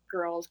other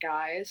girls'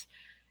 guys.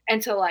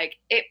 And so like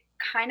it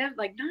kind of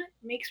like not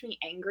makes me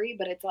angry,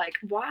 but it's like,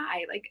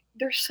 why? Like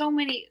there's so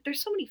many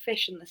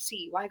fish in the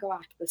sea. Why go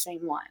after the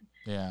same one?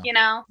 Yeah. You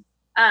know?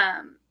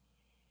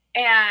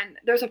 And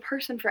there's a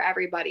person for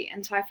everybody.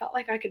 And so I felt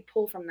like I could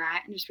pull from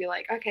that and just be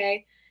like,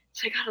 okay,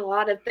 so I got a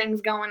lot of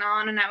things going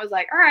on. And I was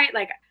like, all right,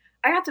 like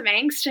I got some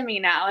angst to me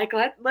now. Like,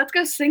 let's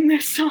go sing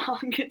this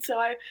song. And so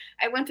I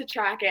went to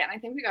track it, and I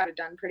think we got it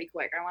done pretty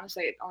quick. I want to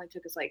say it only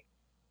took us like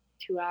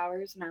 2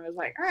 hours. And I was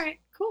like, all right,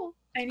 cool.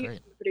 And the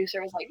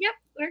producer was like, yep,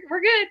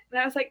 we're good. And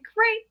I was like,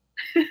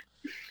 great.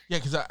 Yeah,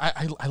 because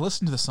I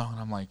listened to the song,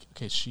 and I'm like,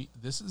 okay,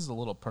 this is a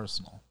little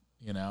personal,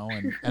 you know?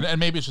 And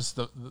maybe it's just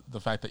the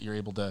fact that you're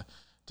able to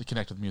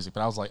connect with music.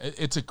 But I was like,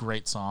 it's a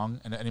great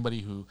song. And anybody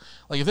who,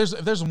 like, if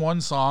there's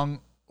one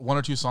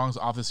or two songs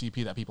off this EP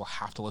that people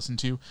have to listen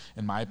to,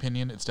 in my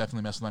opinion, it's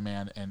definitely "Mess with My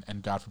Man"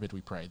 and "God Forbid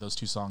We Pray." Those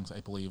two songs,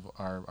 I believe,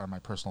 are my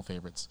personal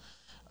favorites.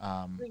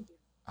 And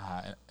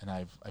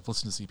I've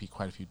listened to this EP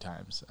quite a few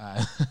times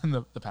in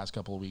the past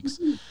couple of weeks.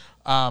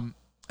 And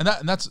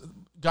that's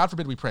 "God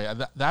Forbid We Pray."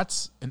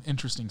 That's an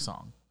interesting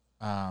song.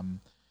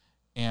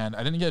 And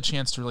I didn't get a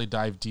chance to really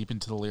dive deep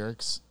into the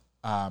lyrics,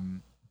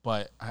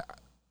 but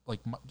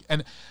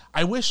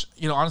I wish,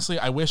 honestly,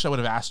 I wish I would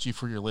have asked you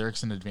for your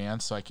lyrics in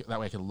advance, so that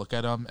way I could look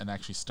at them and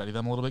actually study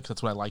them a little bit. Because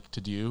that's what I like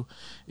to do,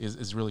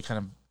 is really kind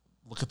of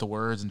look at the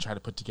words and try to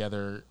put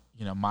together,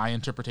 my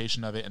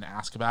interpretation of it and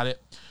ask about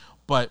it.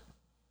 But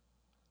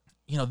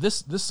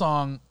this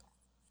song,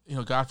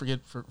 "God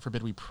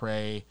Forbid We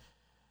Pray,"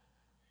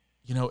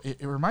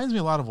 it reminds me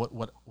a lot of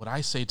what I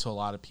say to a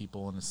lot of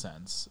people in a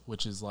sense,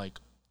 which is like,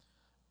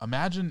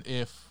 imagine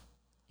if,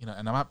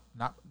 and I'm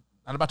not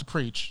about to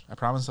preach. I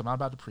promise I'm not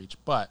about to preach.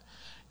 But,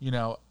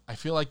 I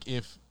feel like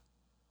if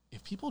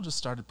people just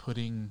started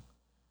putting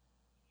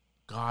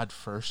God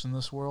first in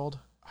this world,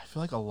 I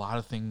feel like a lot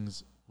of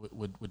things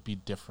would be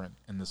different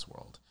in this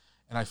world.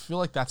 And I feel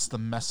like that's the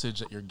message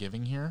that you're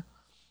giving here.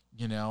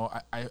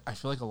 I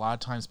feel like a lot of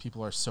times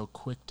people are so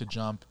quick to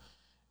jump,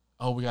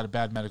 oh, we got a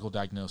bad medical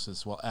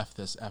diagnosis. Well, F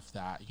this, F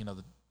that,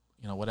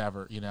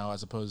 whatever,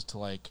 as opposed to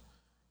like,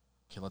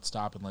 okay, let's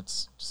stop and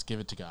let's just give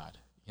it to God,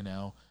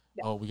 Yeah.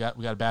 Oh, we got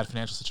a bad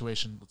financial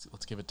situation.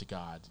 Let's give it to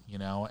God,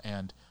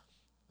 And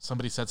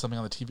somebody said something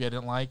on the TV I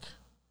didn't like.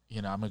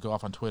 I'm gonna go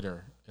off on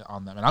Twitter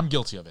on them, and I'm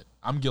guilty of it.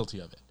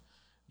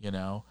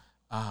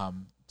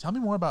 Tell me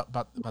more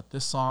about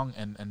this song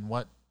and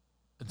what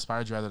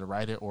inspired you either to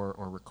write it or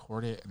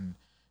record it, and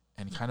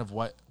kind of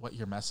what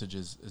your message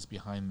is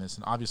behind this.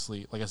 And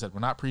obviously, like I said,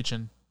 we're not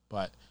preaching,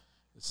 but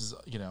this is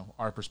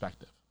our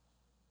perspective.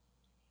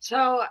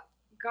 So,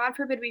 God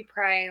Forbid We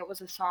Pray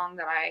was a song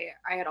that I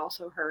had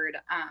also heard,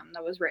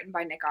 that was written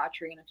by Nick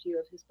Autry and a few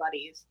of his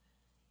buddies.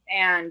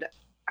 And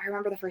I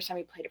remember the first time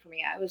he played it for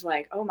me, I was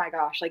like, oh my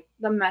gosh, like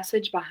the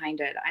message behind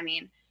it. I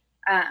mean,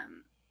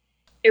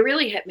 it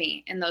really hit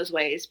me in those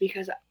ways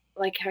because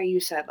like how you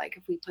said, like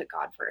if we put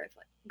God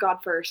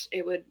first,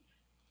 it would,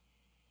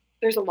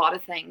 there's a lot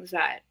of things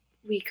that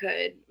we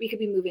could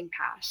be moving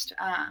past.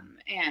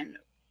 And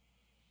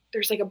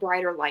there's like a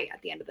brighter light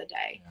at the end of the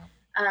day.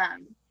 Yeah.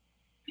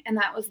 And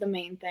that was the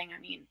main thing. I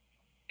mean,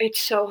 it's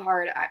so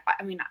hard.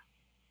 I mean,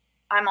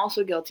 I'm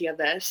also guilty of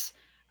this.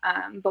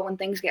 But when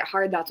things get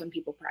hard, that's when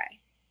people pray.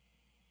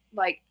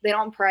 Like they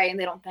don't pray and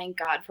they don't thank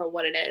God for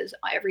what it is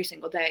every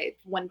single day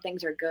when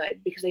things are good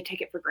because they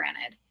take it for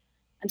granted.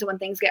 And so when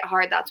things get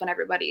hard, that's when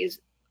everybody's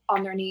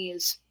on their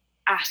knees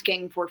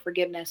asking for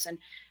forgiveness and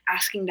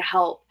asking to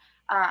help.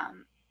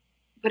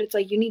 But it's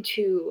like you need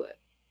to,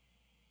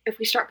 if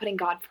we start putting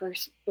God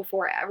first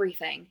before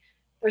everything,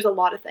 there's a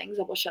lot of things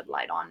that will shed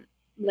light on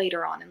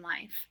later on in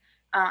life.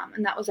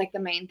 And that was like the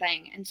main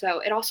thing. And so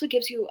it also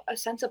gives you a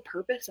sense of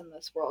purpose in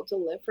this world to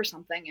live for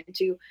something and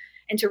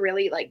to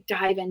really like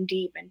dive in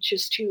deep and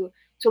just to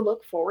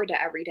look forward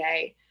to every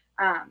day.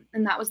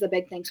 And that was the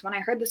big thing. So when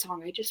I heard the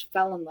song, I just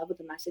fell in love with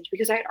the message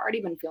because I had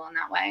already been feeling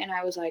that way. And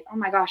I was like, oh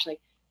my gosh,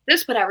 like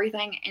this put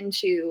everything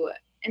into,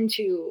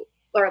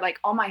 or like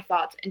all my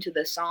thoughts into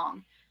this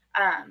song.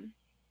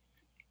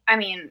 I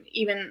mean,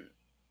 even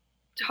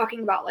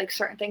talking about like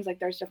certain things, like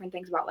there's different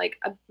things about like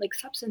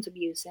substance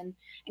abuse and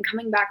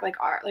coming back, like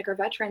our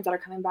veterans that are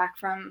coming back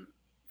from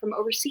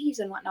overseas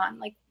and whatnot, and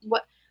like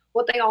what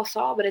they all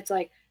saw. But it's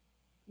like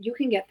you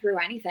can get through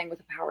anything with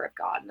the power of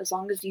God, and as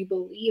long as you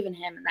believe in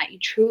him and that you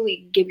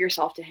truly give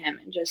yourself to him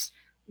and just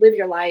live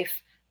your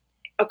life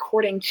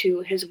according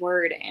to his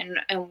word and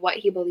what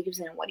he believes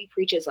in and what he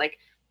preaches. Like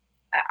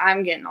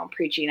I'm getting all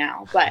preachy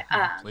now, but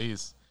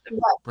please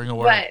bring a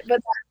word.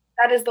 But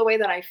that is the way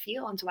that I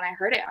feel. And so when I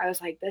heard it, I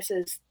was like, this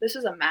is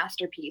a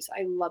masterpiece.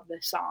 I love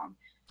this song.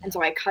 And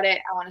so I cut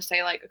it, I want to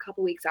say like a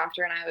couple weeks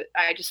after, and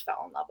I just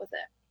fell in love with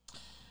it.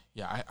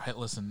 Yeah. I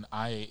listen,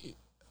 I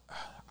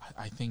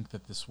think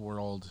that this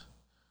world,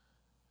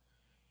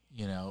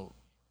 you know,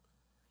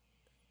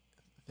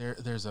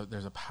 there's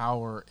a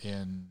power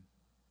in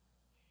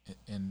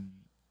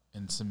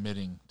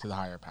submitting to the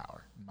higher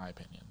power, in my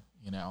opinion,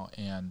 you know,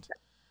 and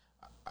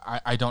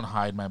I don't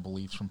hide my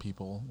beliefs from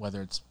people,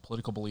 whether it's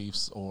political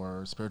beliefs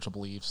or spiritual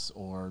beliefs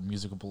or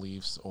musical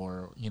beliefs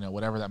or, you know,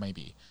 whatever that may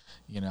be.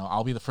 You know,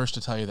 I'll be the first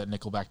to tell you that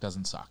Nickelback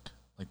doesn't suck.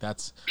 Like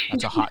that's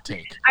a hot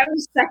take. I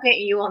was second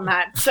you on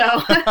that. So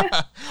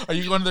are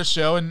you going to their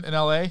show in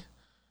LA?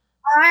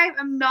 I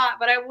am not,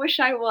 but I wish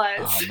I was.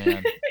 Oh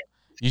man.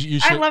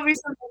 You should. I love me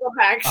some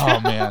Nickelback. Oh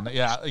man.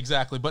 Yeah,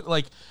 exactly. But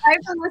like I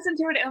have to listen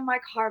to it in my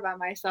car by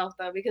myself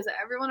though, because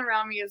everyone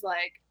around me is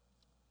like,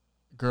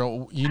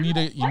 girl, you need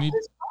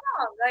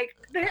like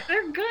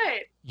they're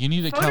good. You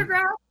need to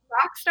Photograph,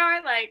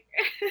 Rockstar, like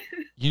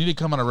you need to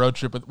come on a road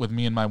trip with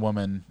me and my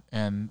woman,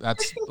 and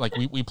that's like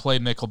we play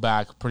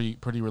Nickelback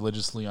pretty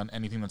religiously on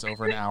anything that's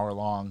over an hour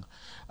long.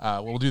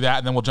 We'll do that,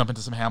 and then we'll jump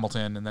into some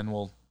Hamilton, and then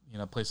we'll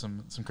play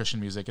some Christian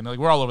music, and like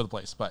we're all over the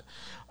place. But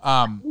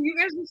you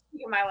guys are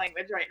speaking my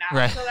language right now,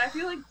 right. So I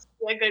feel like it's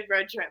a good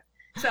road trip.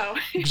 So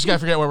you just gotta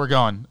forget where we're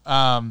going.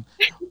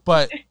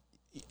 But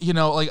you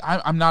know, like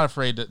I'm not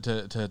afraid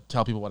to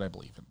tell people what I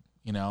believe in.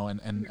 You know,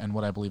 and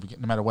what I believe,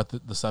 no matter what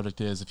the subject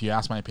is. If you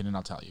ask my opinion,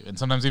 I'll tell you. And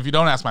sometimes if you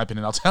don't ask my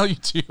opinion, I'll tell you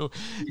too,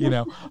 you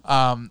know.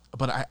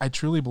 But I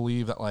truly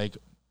believe that, like,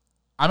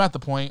 I'm at the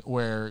point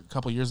where a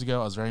couple years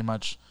ago, I was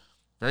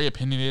very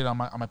opinionated on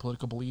my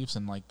political beliefs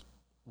and, like,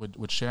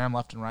 would share them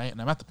left and right.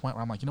 And I'm at the point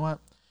where I'm like, you know what?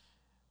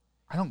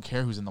 I don't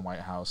care who's in the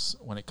White House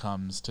when it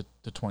comes to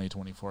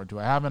 2024. Do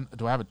I have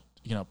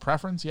a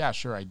preference? Yeah,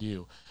 sure, I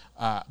do.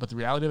 But the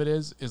reality of it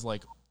is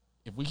like,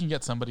 if we can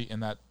get somebody in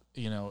that,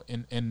 you know,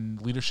 in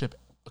leadership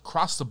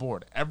across the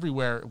board,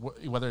 everywhere,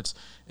 whether it's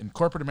in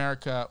corporate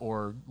America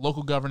or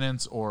local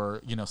governance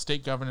or, you know,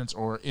 state governance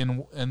or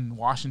in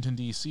Washington,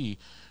 D.C.,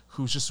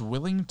 who's just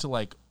willing to,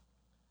 like,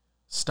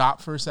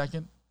 stop for a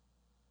second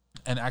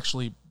and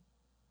actually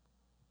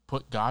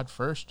put God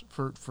first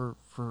for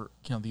you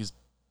know, these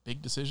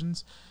big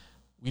decisions,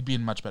 we'd be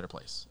in a much better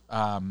place.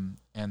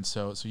 And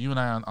so you and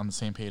I are on the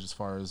same page as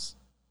far as,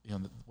 you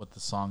know, what the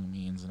song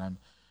means, and I'm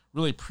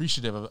really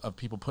appreciative of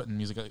people putting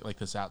music like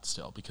this out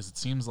still, because it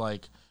seems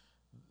like,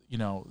 you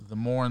know, the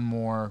more and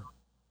more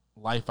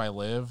life I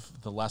live,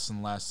 the less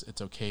and less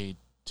it's okay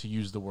to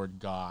use the word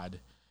God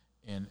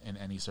in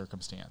any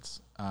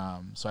circumstance.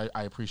 So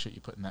I appreciate you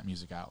putting that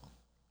music out.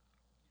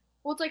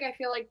 Well, it's like, I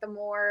feel like the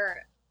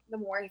more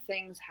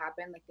things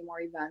happen, like the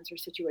more events or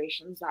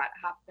situations that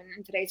happen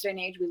in today's day and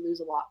age, we lose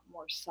a lot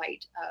more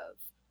sight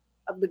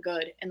of the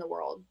good in the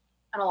world.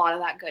 And a lot of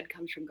that good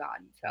comes from God.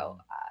 So,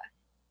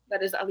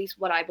 that is at least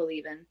what I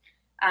believe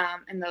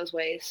in those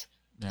ways.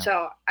 Yeah.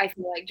 So I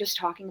feel like just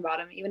talking about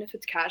them, even if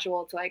it's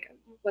casual, it's like,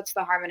 what's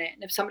the harm in it?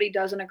 And if somebody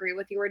doesn't agree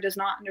with you or does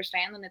not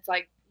understand, then it's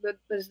like, that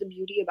is the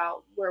beauty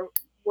about where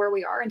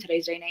we are in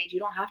today's day and age. You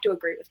don't have to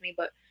agree with me,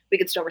 but we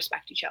could still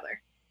respect each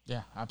other.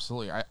 Yeah,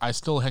 absolutely. I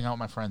still hang out with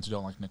my friends who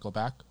don't like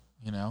Nickelback,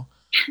 you know.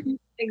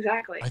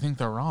 Exactly. I think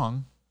they're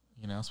wrong,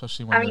 you know,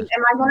 especially I when mean, they're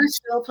am I going to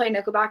still play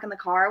Nickelback in the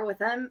car with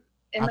them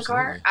in the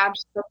car? absolutely.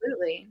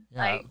 Absolutely.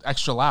 Yeah, Like,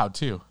 extra loud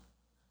too.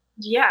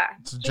 yeah,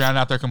 To just drown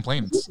out their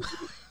complaints.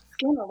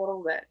 skin a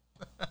little bit.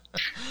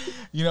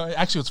 You know,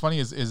 actually, what's funny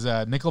is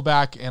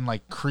Nickelback and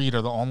like Creed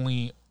are the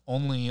only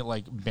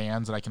like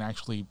bands that I can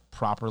actually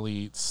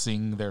properly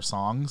sing their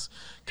songs,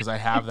 because I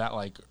have that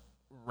like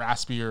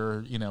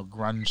raspier, you know,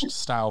 grunge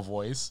style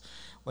voice.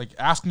 Like,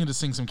 ask me to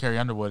sing some Carrie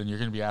Underwood, and you're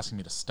going to be asking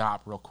me to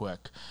stop real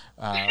quick.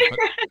 But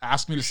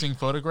ask me to sing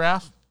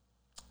Photograph,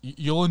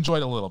 you'll enjoy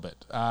it a little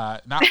bit.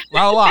 Not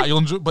a lot. You'll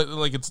enjoy, but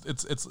like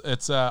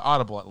it's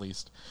audible at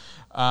least.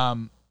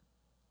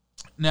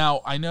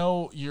 Now, I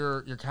know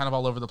you're kind of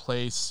all over the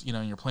place, you know,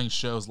 and you're playing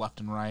shows left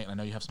and right, and I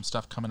know you have some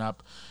stuff coming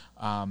up.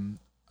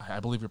 I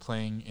believe you're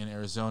playing in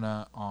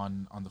Arizona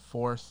on the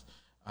 4th.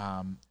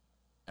 I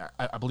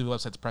believe the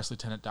website's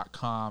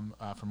presleytennant.com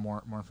for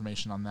more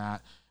information on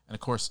that. And, of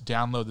course,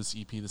 download this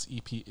EP. This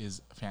EP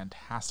is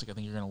fantastic. I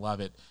think you're going to love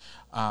it.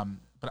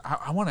 But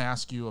I want to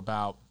ask you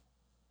about,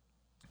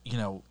 you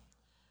know,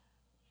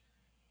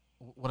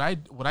 what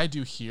I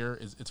do here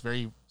is it's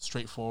very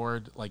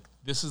straightforward. Like,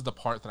 this is the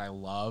part that I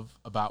love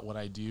about what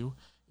I do,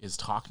 is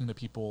talking to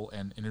people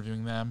and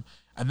interviewing them.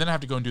 And then I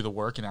have to go and do the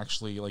work and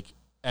actually, like,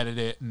 edit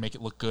it and make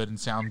it look good and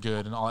sound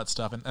good and all that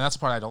stuff. And that's the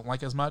part I don't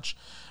like as much.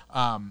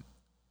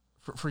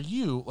 For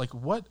you, like,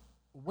 what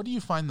do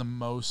you find the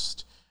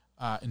most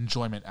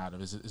enjoyment out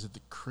of? Is it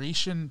the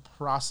creation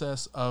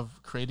process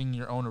of creating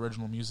your own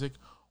original music,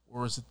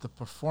 or is it the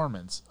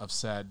performance of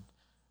said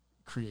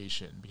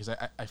creation? Because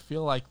I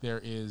feel like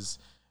there is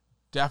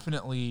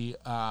definitely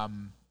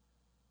some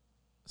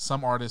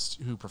artists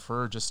who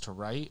prefer just to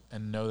write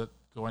and know that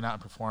going out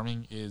and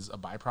performing is a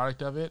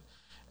byproduct of it.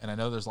 And I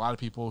know there's a lot of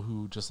people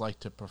who just like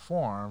to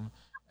perform,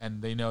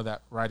 and they know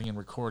that writing and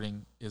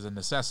recording is a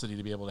necessity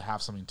to be able to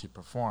have something to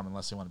perform,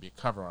 unless they want to be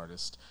a cover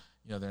artist,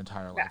 you know, their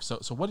entire life.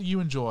 So what do you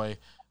enjoy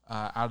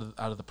out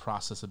of the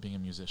process of being a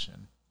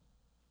musician?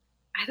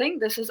 I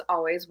think this is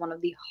always one of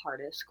the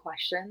hardest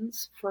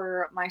questions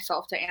for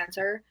myself to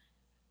answer,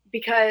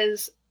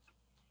 because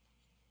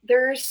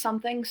there is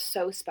something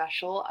so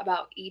special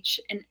about each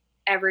and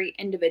every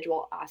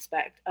individual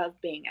aspect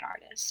of being an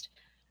artist.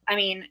 I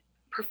mean,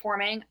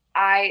 performing,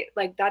 I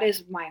like, that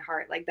is my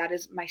heart. Like, that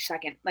is my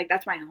second, like,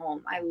 that's my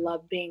home. I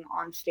love being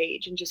on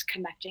stage and just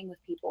connecting with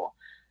people.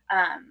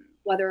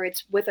 Whether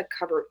it's with a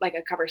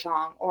cover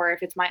song, or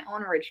if it's my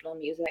own original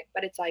music,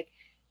 but it's like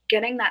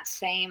getting that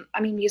same, I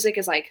mean, music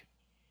is like,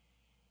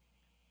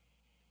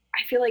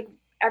 I feel like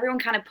everyone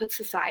kind of puts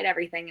aside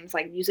everything, and it's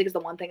like music is the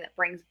one thing that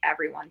brings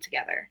everyone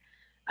together.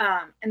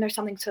 And there's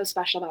something so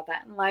special about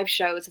that. In live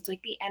shows, it's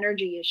like the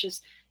energy is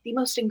just the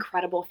most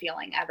incredible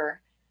feeling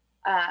ever.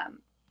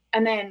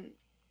 And then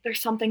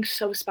there's something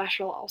so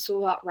special also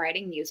about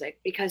writing music,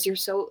 because you're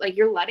so, like,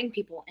 you're letting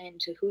people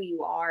into who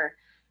you are,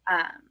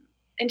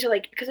 into,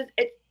 like, because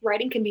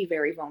writing can be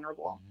very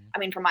vulnerable. Mm-hmm. I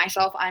mean, for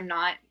myself, I'm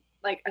not,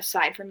 like,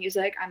 aside from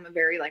music, I'm a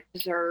very, like,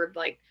 reserved,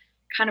 like,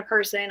 kind of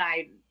person.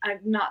 I'm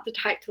not the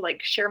type to,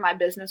 like, share my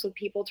business with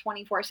people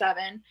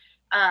 24/7.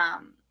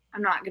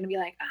 I'm not going to be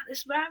like, oh, this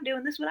is what I'm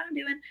doing. This is what I'm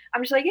doing.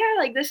 I'm just like, yeah,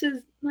 like, this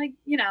is, like,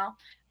 you know,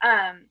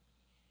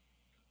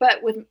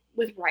 but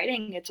with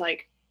writing, it's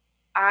like,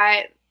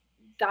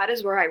 that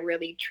is where I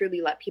really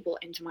truly let people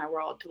into my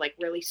world, to, like,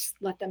 really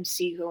let them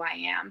see who I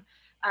am.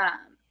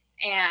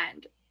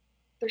 And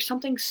there's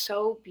something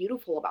so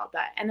beautiful about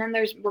that. And then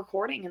there's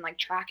recording and, like,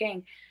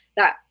 tracking,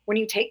 that when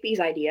you take these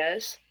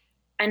ideas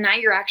and now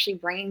you're actually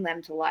bringing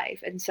them to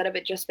life, instead of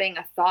it just being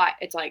a thought,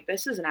 it's like,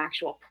 this is an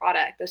actual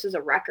product. This is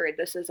a record.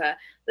 This is a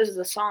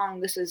song.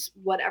 This is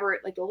whatever,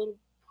 like, the little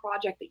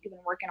project that you've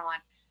been working on.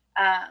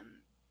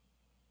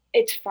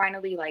 It's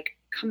finally, like,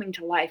 coming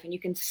to life, and you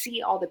can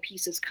see all the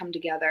pieces come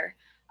together.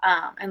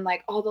 And,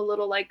 like, all the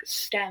little, like,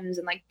 stems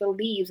and, like, the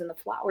leaves and the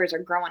flowers are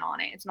growing on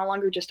it. It's no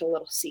longer just a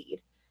little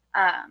seed.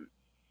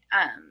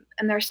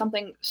 And there's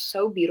something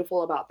so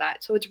beautiful about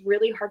that. So it's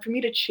really hard for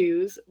me to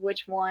choose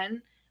which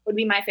one would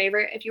be my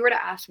favorite. If you were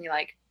to ask me,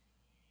 like,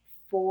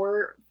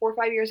 4 or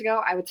 5 years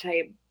ago, I would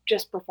say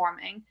just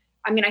performing.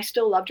 I mean, I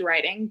still loved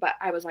writing, but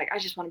I was like, I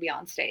just want to be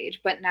on stage.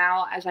 But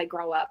now, as I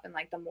grow up, and,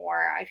 like, the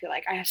more I feel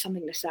like I have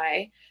something to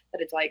say,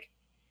 that it's like,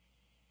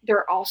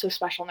 they're all so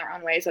special in their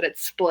own ways, that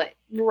it's split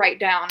right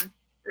down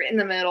in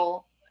the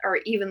middle, or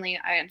evenly.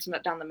 I answered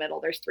it down the middle.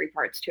 There's 3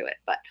 parts to it,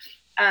 but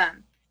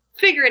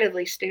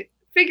figuratively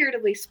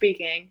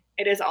speaking,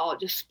 it is all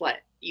just split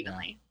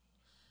evenly.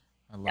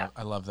 Yeah.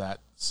 I love that.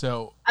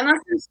 So, unless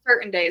there's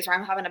certain days where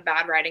I'm having a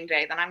bad writing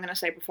day, then I'm going to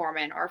say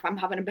performing, or if I'm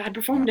having a bad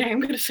performing day, I'm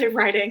going to say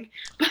writing.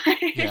 But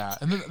yeah,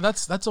 and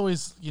that's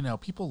always, you know,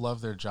 people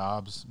love their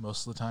jobs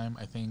most of the time,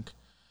 I think,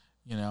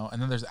 you know, and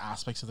then there's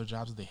aspects of their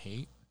jobs that they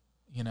hate,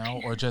 you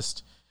know, or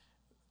just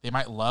they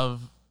might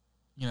love,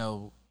 you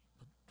know,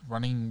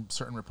 running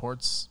certain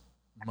reports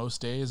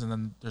most days, and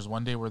then there's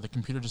one day where the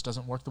computer just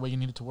doesn't work the way you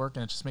need it to work,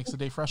 and it just makes the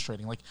day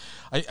frustrating. Like,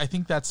 I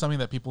think that's something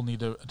that people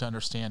need to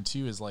understand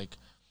too, is like,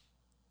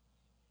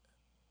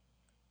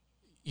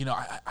 you know,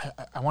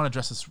 I want to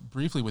address this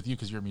briefly with you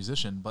because you're a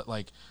musician, but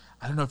like,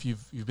 I don't know if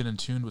you've been in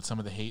tune with some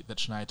of the hate that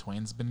Shania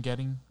Twain's been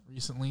getting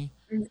recently.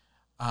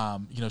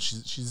 Mm-hmm. You know,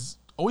 she's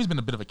always been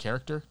a bit of a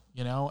character,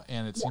 you know,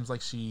 and it seems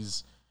like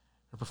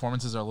her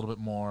performances are a little bit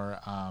more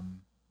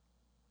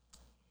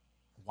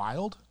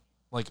wild,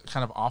 like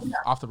kind of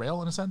off the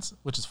rail in a sense,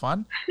 which is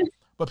fun.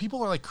 But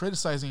people are like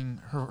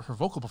criticizing her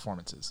vocal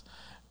performances,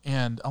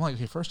 and I'm like,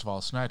 okay, first of all,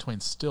 Shania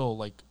Twain's still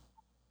like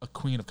a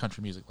queen of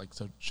country music, like,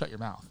 so shut your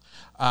mouth.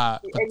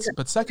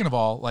 But second of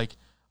all, like,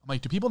 I'm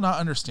like, do people not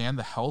understand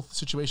the health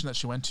situation that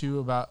she went to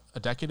about a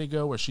decade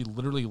ago, where she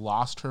literally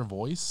lost her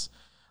voice,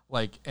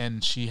 like,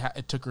 and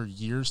it took her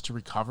years to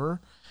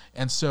recover.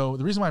 And so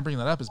the reason why I bring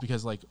that up is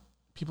because like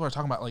people are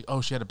talking about like,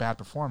 oh, she had a bad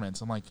performance.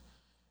 I'm like,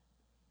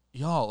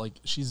 y'all, like,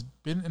 she's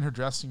been in her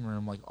dressing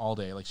room like all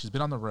day, like she's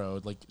been on the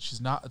road, like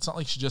it's not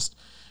like she just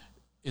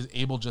is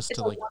able just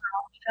to like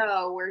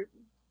show or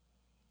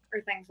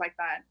things like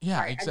that. Yeah,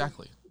 sorry,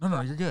 exactly.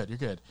 No, you're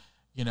good.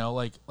 You know,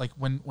 like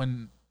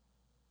when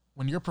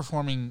you're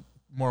performing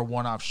more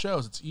one-off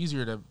shows, it's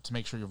easier to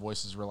make sure your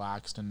voice is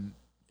relaxed and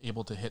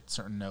able to hit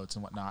certain notes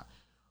and whatnot.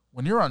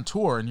 When you're on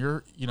tour and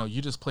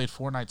you just played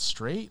 4 nights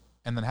straight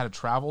and then had to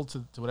travel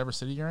to whatever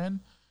city you're in,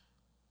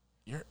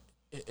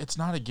 it's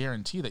not a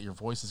guarantee that your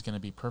voice is going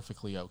to be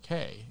perfectly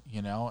okay,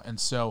 you know? And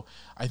so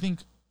I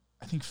think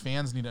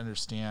fans need to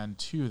understand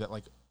too that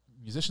like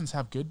musicians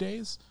have good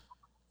days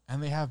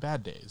and they have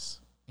bad days.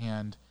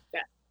 And,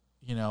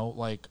 you know,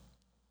 like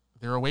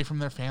they're away from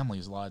their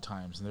families a lot of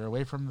times and they're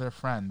away from their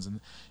friends. And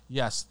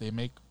yes, they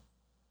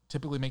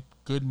typically make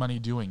good money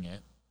doing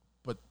it,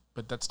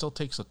 but that still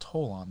takes a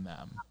toll on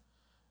them.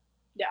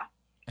 Yeah.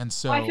 And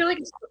so I feel like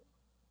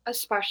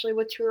especially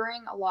with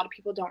touring, a lot of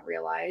people don't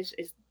realize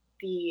is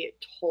the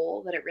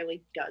toll that it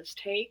really does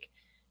take.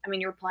 I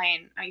mean, you're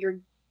playing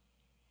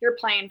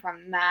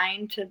from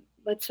 9 to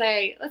let's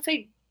say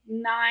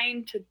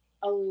 9 to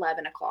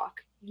 11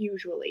 o'clock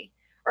usually,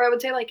 or I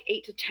would say like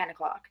 8 to 10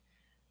 o'clock.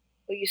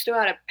 But you still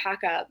got to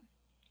pack up,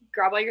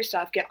 grab all your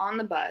stuff, get on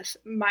the bus,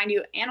 mind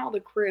you, and all the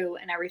crew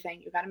and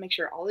everything. You got to make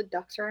sure all the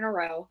ducks are in a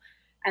row,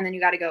 and then you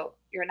got to go.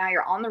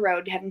 You're on the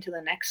road heading to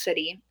the next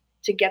city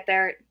to get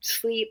there,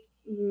 sleep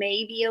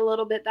maybe a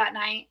little bit that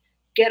night,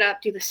 get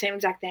up, do the same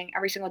exact thing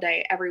every single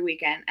day, every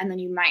weekend, and then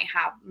you might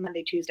have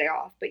Monday, Tuesday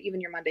off. But even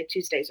your Monday,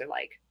 Tuesdays are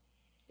like,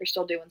 you're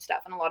still doing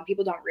stuff. And a lot of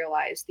people don't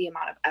realize the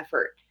amount of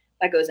effort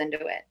that goes into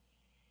it.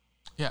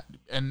 Yeah.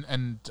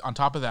 And on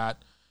top of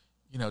that,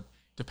 you know,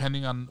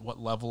 depending on what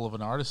level of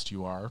an artist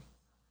you are,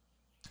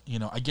 you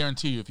know, I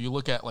guarantee you, if you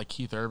look at like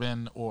Keith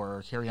Urban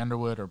or Carrie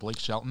Underwood or Blake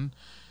Shelton,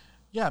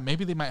 yeah,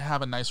 maybe they might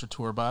have a nicer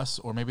tour bus,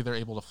 or maybe they're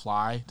able to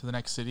fly to the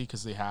next city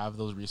because they have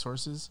those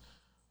resources.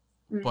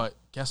 But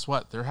guess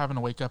what? They're having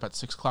to wake up at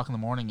 6 o'clock in the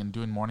morning and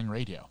doing morning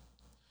radio.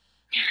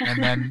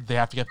 And then they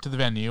have to get to the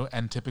venue,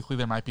 and typically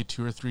there might be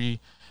 2 or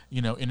 3,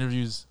 you know,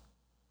 interviews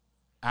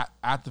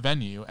at the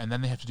venue, and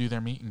then they have to do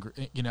their meet and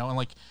greet, you know, and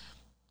like,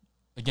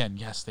 again,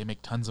 yes, they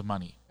make tons of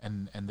money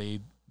and they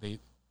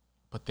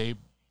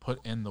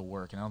put in the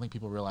work, and I don't think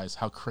people realize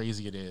how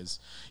crazy it is.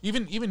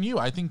 Even you,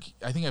 I think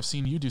I've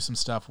seen you do some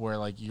stuff where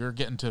like you're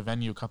getting to a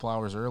venue a couple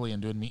hours early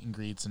and doing meet and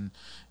greets, and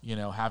you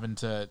know, having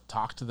to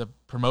talk to the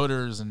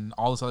promoters and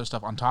all this other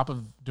stuff on top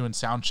of doing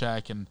sound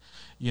check, and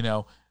you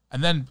know,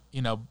 and then,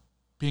 you know,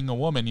 being a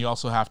woman, you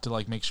also have to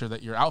like make sure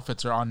that your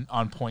outfits are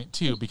on point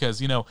too, because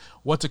you know,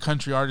 what's a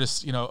country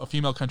artist, you know, a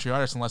female country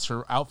artist, unless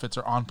her outfits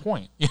are on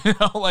point, you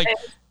know, like,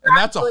 and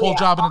that's a whole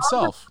job in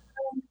itself.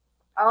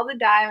 All the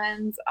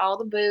diamonds, all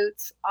the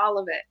boots, all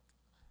of it.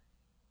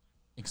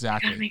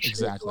 Exactly.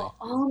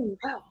 Oh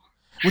no.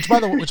 Which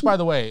by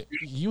the way,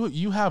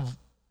 you have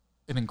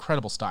an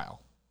incredible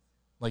style.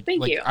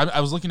 Thank you. I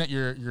was looking at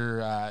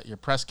your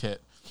press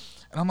kit,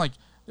 and I'm like,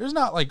 there's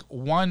not like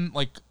one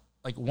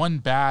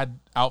bad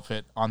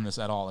outfit on this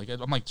at all. Like,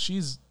 I'm like,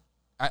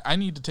 I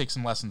need to take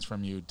some lessons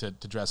from you to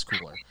dress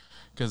cooler,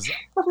 because.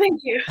 Well,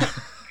 thank you.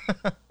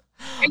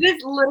 It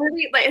is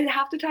literally like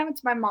half the time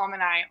it's my mom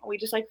and I. We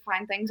just like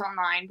find things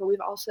online, but we've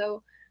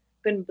also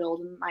been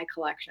building my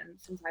collection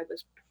since I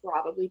was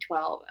probably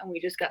 12, and we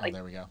just got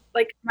there we go.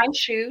 Like my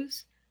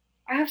shoes.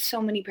 I have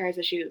so many pairs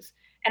of shoes,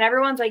 and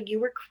everyone's like, "You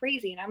were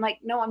crazy," and I'm like,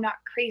 "No, I'm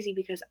not crazy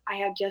because I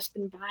have just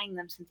been buying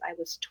them since I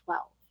was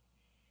 12,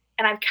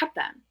 and I've kept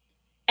them."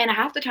 And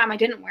half the time I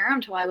didn't wear them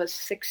until I was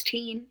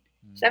 16,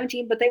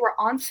 17, but they were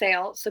on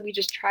sale, so we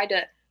just tried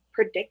to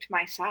predict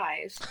my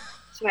size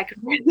so I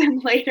could wear them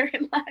later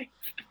in life.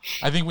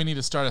 I think we need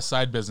to start a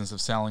side business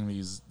of selling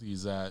these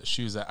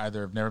shoes that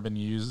either have never been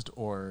used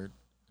or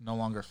no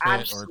longer fit.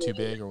 Absolutely. Or too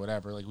big or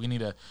whatever. Like we need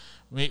to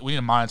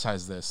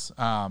monetize this.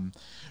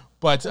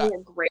 But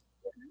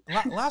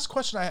last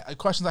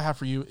questions I have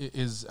for you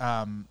is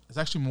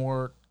actually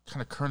more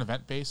kind of current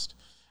event based.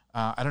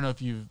 I don't know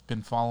if you've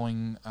been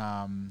following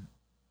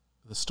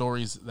the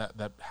stories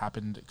that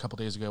happened a couple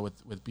days ago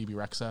with BB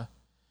Rexa.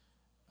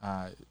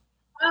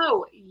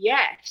 Oh,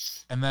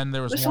 yes. And then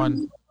there was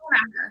one.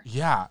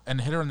 Yeah, and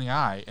hit her in the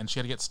eye, and she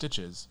had to get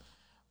stitches.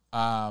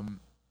 It's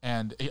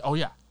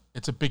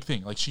a big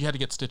thing. Like, she had to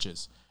get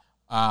stitches.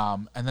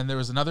 And then there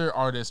was another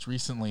artist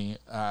recently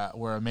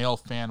where a male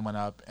fan went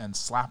up and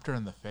slapped her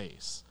in the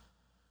face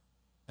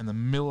in the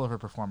middle of her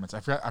performance. I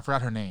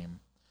forgot her name.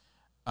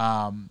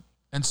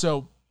 And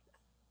so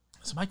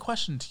my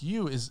question to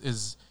you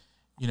is,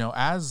 you know,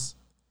 as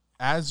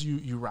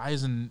you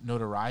rise in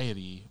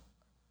notoriety,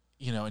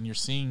 you know, and you're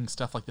seeing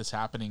stuff like this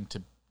happening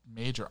to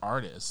major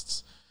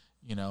artists,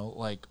 you know,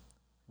 like,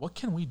 what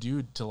can we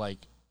do to,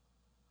 like,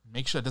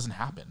 make sure it doesn't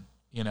happen?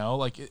 You know,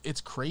 like,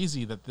 it's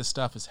crazy that this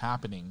stuff is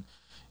happening,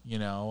 you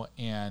know,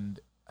 and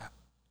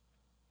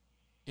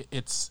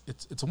it's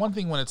one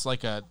thing when it's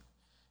like a,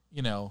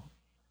 you know,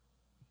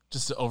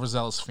 just an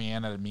overzealous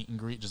fan at a meet and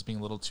greet, just being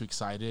a little too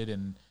excited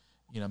and,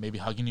 you know, maybe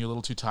hugging you a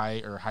little too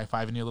tight or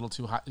high-fiving you a little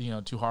too high, you know,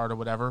 too hard or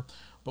whatever.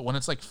 But when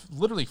it's like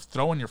literally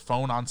throwing your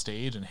phone on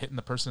stage and hitting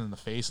the person in the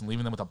face and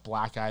leaving them with a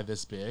black eye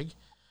this big,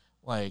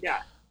 like,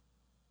 yeah,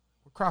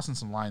 we're crossing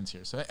some lines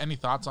here. So any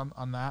thoughts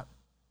on that?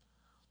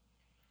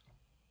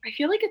 I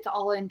feel like it's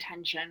all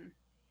intention.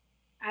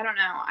 I don't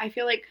know. I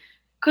feel like,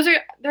 because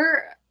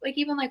they're like,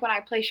 even like when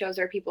I play shows,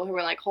 there are people who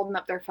are like holding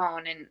up their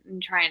phone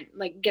and trying,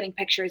 like, getting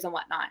pictures and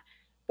whatnot.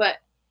 But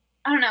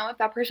I don't know, if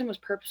that person was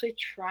purposely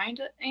trying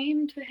to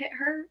aim to hit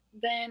her,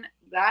 then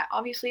that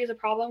obviously is a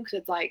problem, because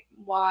it's like,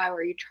 why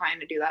were you trying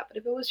to do that? But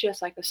if it was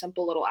just like a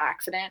simple little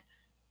accident,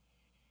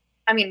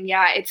 I mean,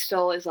 yeah, it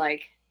still is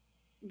like,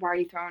 why are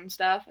you throwing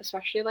stuff,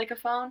 especially like a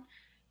phone?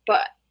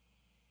 But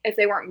if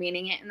they weren't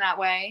meaning it in that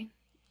way,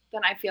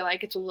 then I feel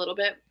like it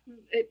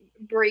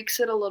breaks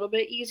it a little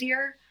bit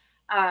easier.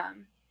 But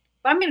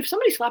I mean, if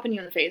somebody's slapping you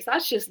in the face,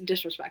 that's just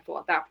disrespectful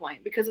at that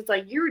point, because it's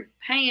like, you're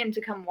paying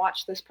to come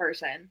watch this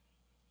person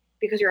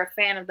because you're a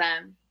fan of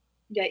them,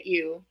 yet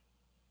you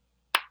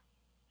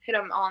hit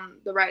them on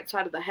the right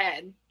side of the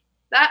head.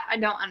 That I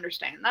don't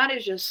understand. That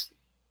is just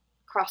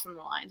crossing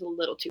the lines a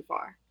little too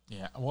far.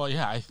 Yeah. Well,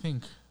 yeah, I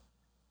think,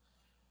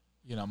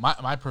 you know,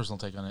 my personal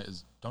take on it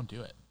is, don't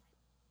do it.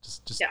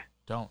 Just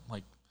don't.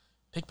 Like,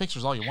 take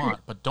pictures all you want,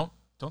 but don't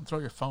throw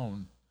your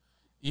phone,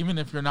 even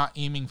if you're not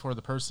aiming for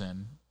the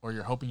person or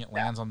you're hoping it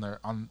lands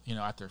on you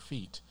know, at their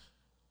feet.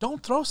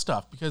 Don't throw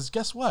stuff, because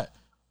guess what?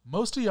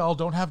 Most of y'all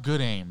don't have good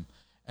aim,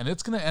 and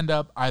it's going to end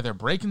up either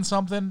breaking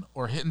something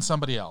or hitting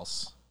somebody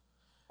else.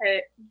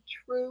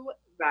 True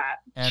that.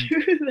 And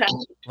true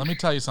that. Let me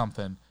tell you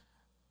something.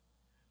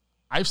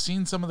 I've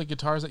seen some of the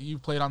guitars that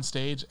you've played on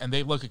stage, and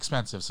they look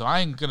expensive, so I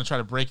ain't going to try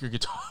to break your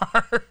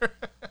guitar.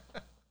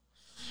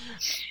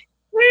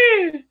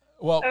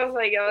 Well, I was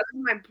like, "Yo,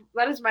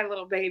 that is my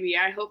little baby.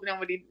 I hope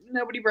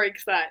nobody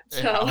breaks that."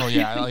 So. Oh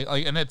yeah,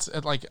 like, and it's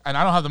like, and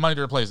I don't have the money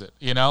to replace it.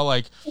 You know,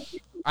 like,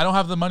 I don't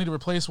have the money to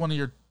replace one of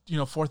your, you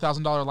know,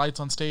 $4,000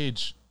 lights on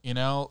stage. You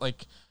know,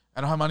 like,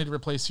 I don't have money to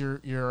replace your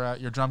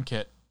drum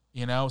kit.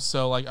 You know,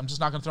 so like, I'm just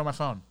not gonna throw my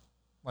phone.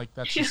 Like,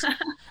 that's just,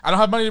 I don't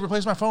have money to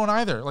replace my phone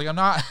either. Like, I'm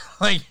not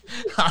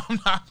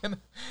gonna,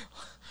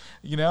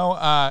 you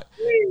know.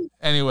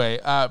 Anyway,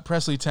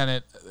 Presley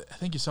Tennant,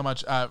 thank you so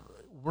much.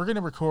 We're going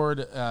to record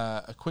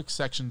a quick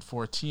section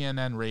for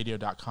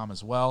tnnradio.com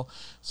as well.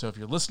 So if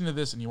you're listening to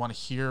this and you want to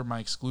hear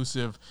my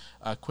exclusive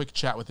quick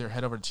chat with her,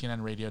 head over to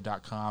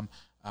tnnradio.com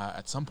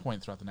at some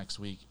point throughout the next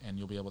week, and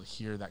you'll be able to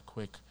hear that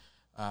quick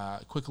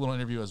little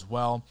interview as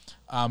well.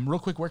 Real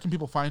quick, where can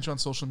people find you on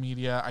social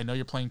media? I know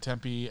you're playing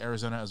Tempe,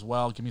 Arizona as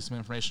well. Give me some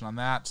information on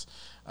that,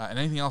 and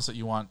anything else that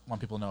you want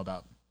people to know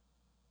about.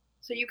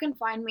 So you can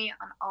find me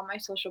on all my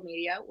social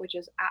media, which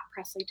is at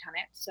Presley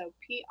Tennant. So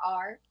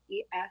PresleyTennant.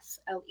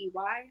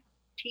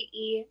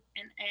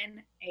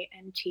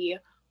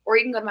 Or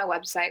you can go to my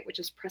website, which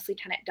is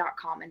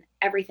presleytennant.com, and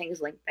everything is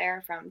linked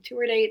there, from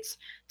tour dates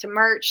to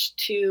merch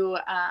to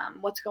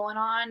what's going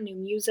on, new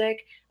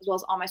music, as well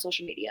as all my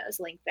social media is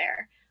linked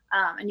there.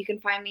 And you can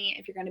find me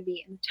if you're going to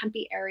be in the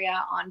Tempe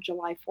area on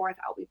July 4th.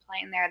 I'll be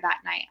playing there that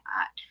night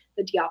at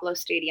the Diablo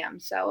Stadium.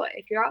 So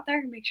if you're out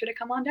there, make sure to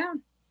come on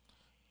down.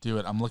 Do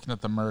it. I'm looking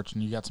at the merch,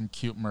 and you got some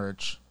cute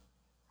merch.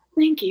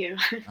 Thank you.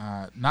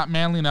 Not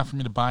manly enough for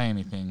me to buy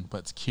anything,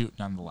 but it's cute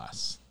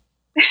nonetheless.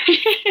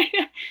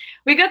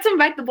 We got some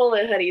Bite the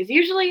Bullet hoodies.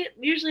 Usually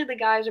the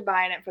guys are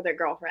buying it for their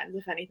girlfriends,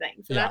 if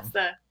anything. So yeah.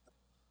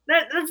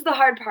 That's the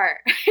hard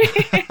part.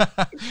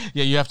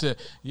 Yeah, you have to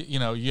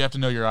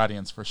know your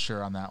audience for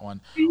sure on that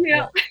one.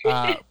 Yeah.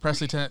 Well,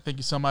 Presley Tennant, thank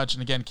you so much.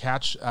 And again,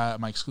 catch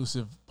my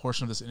exclusive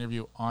portion of this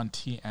interview on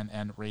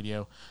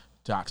tnnradio.com.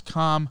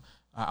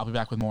 I'll be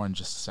back with more in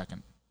just a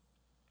second.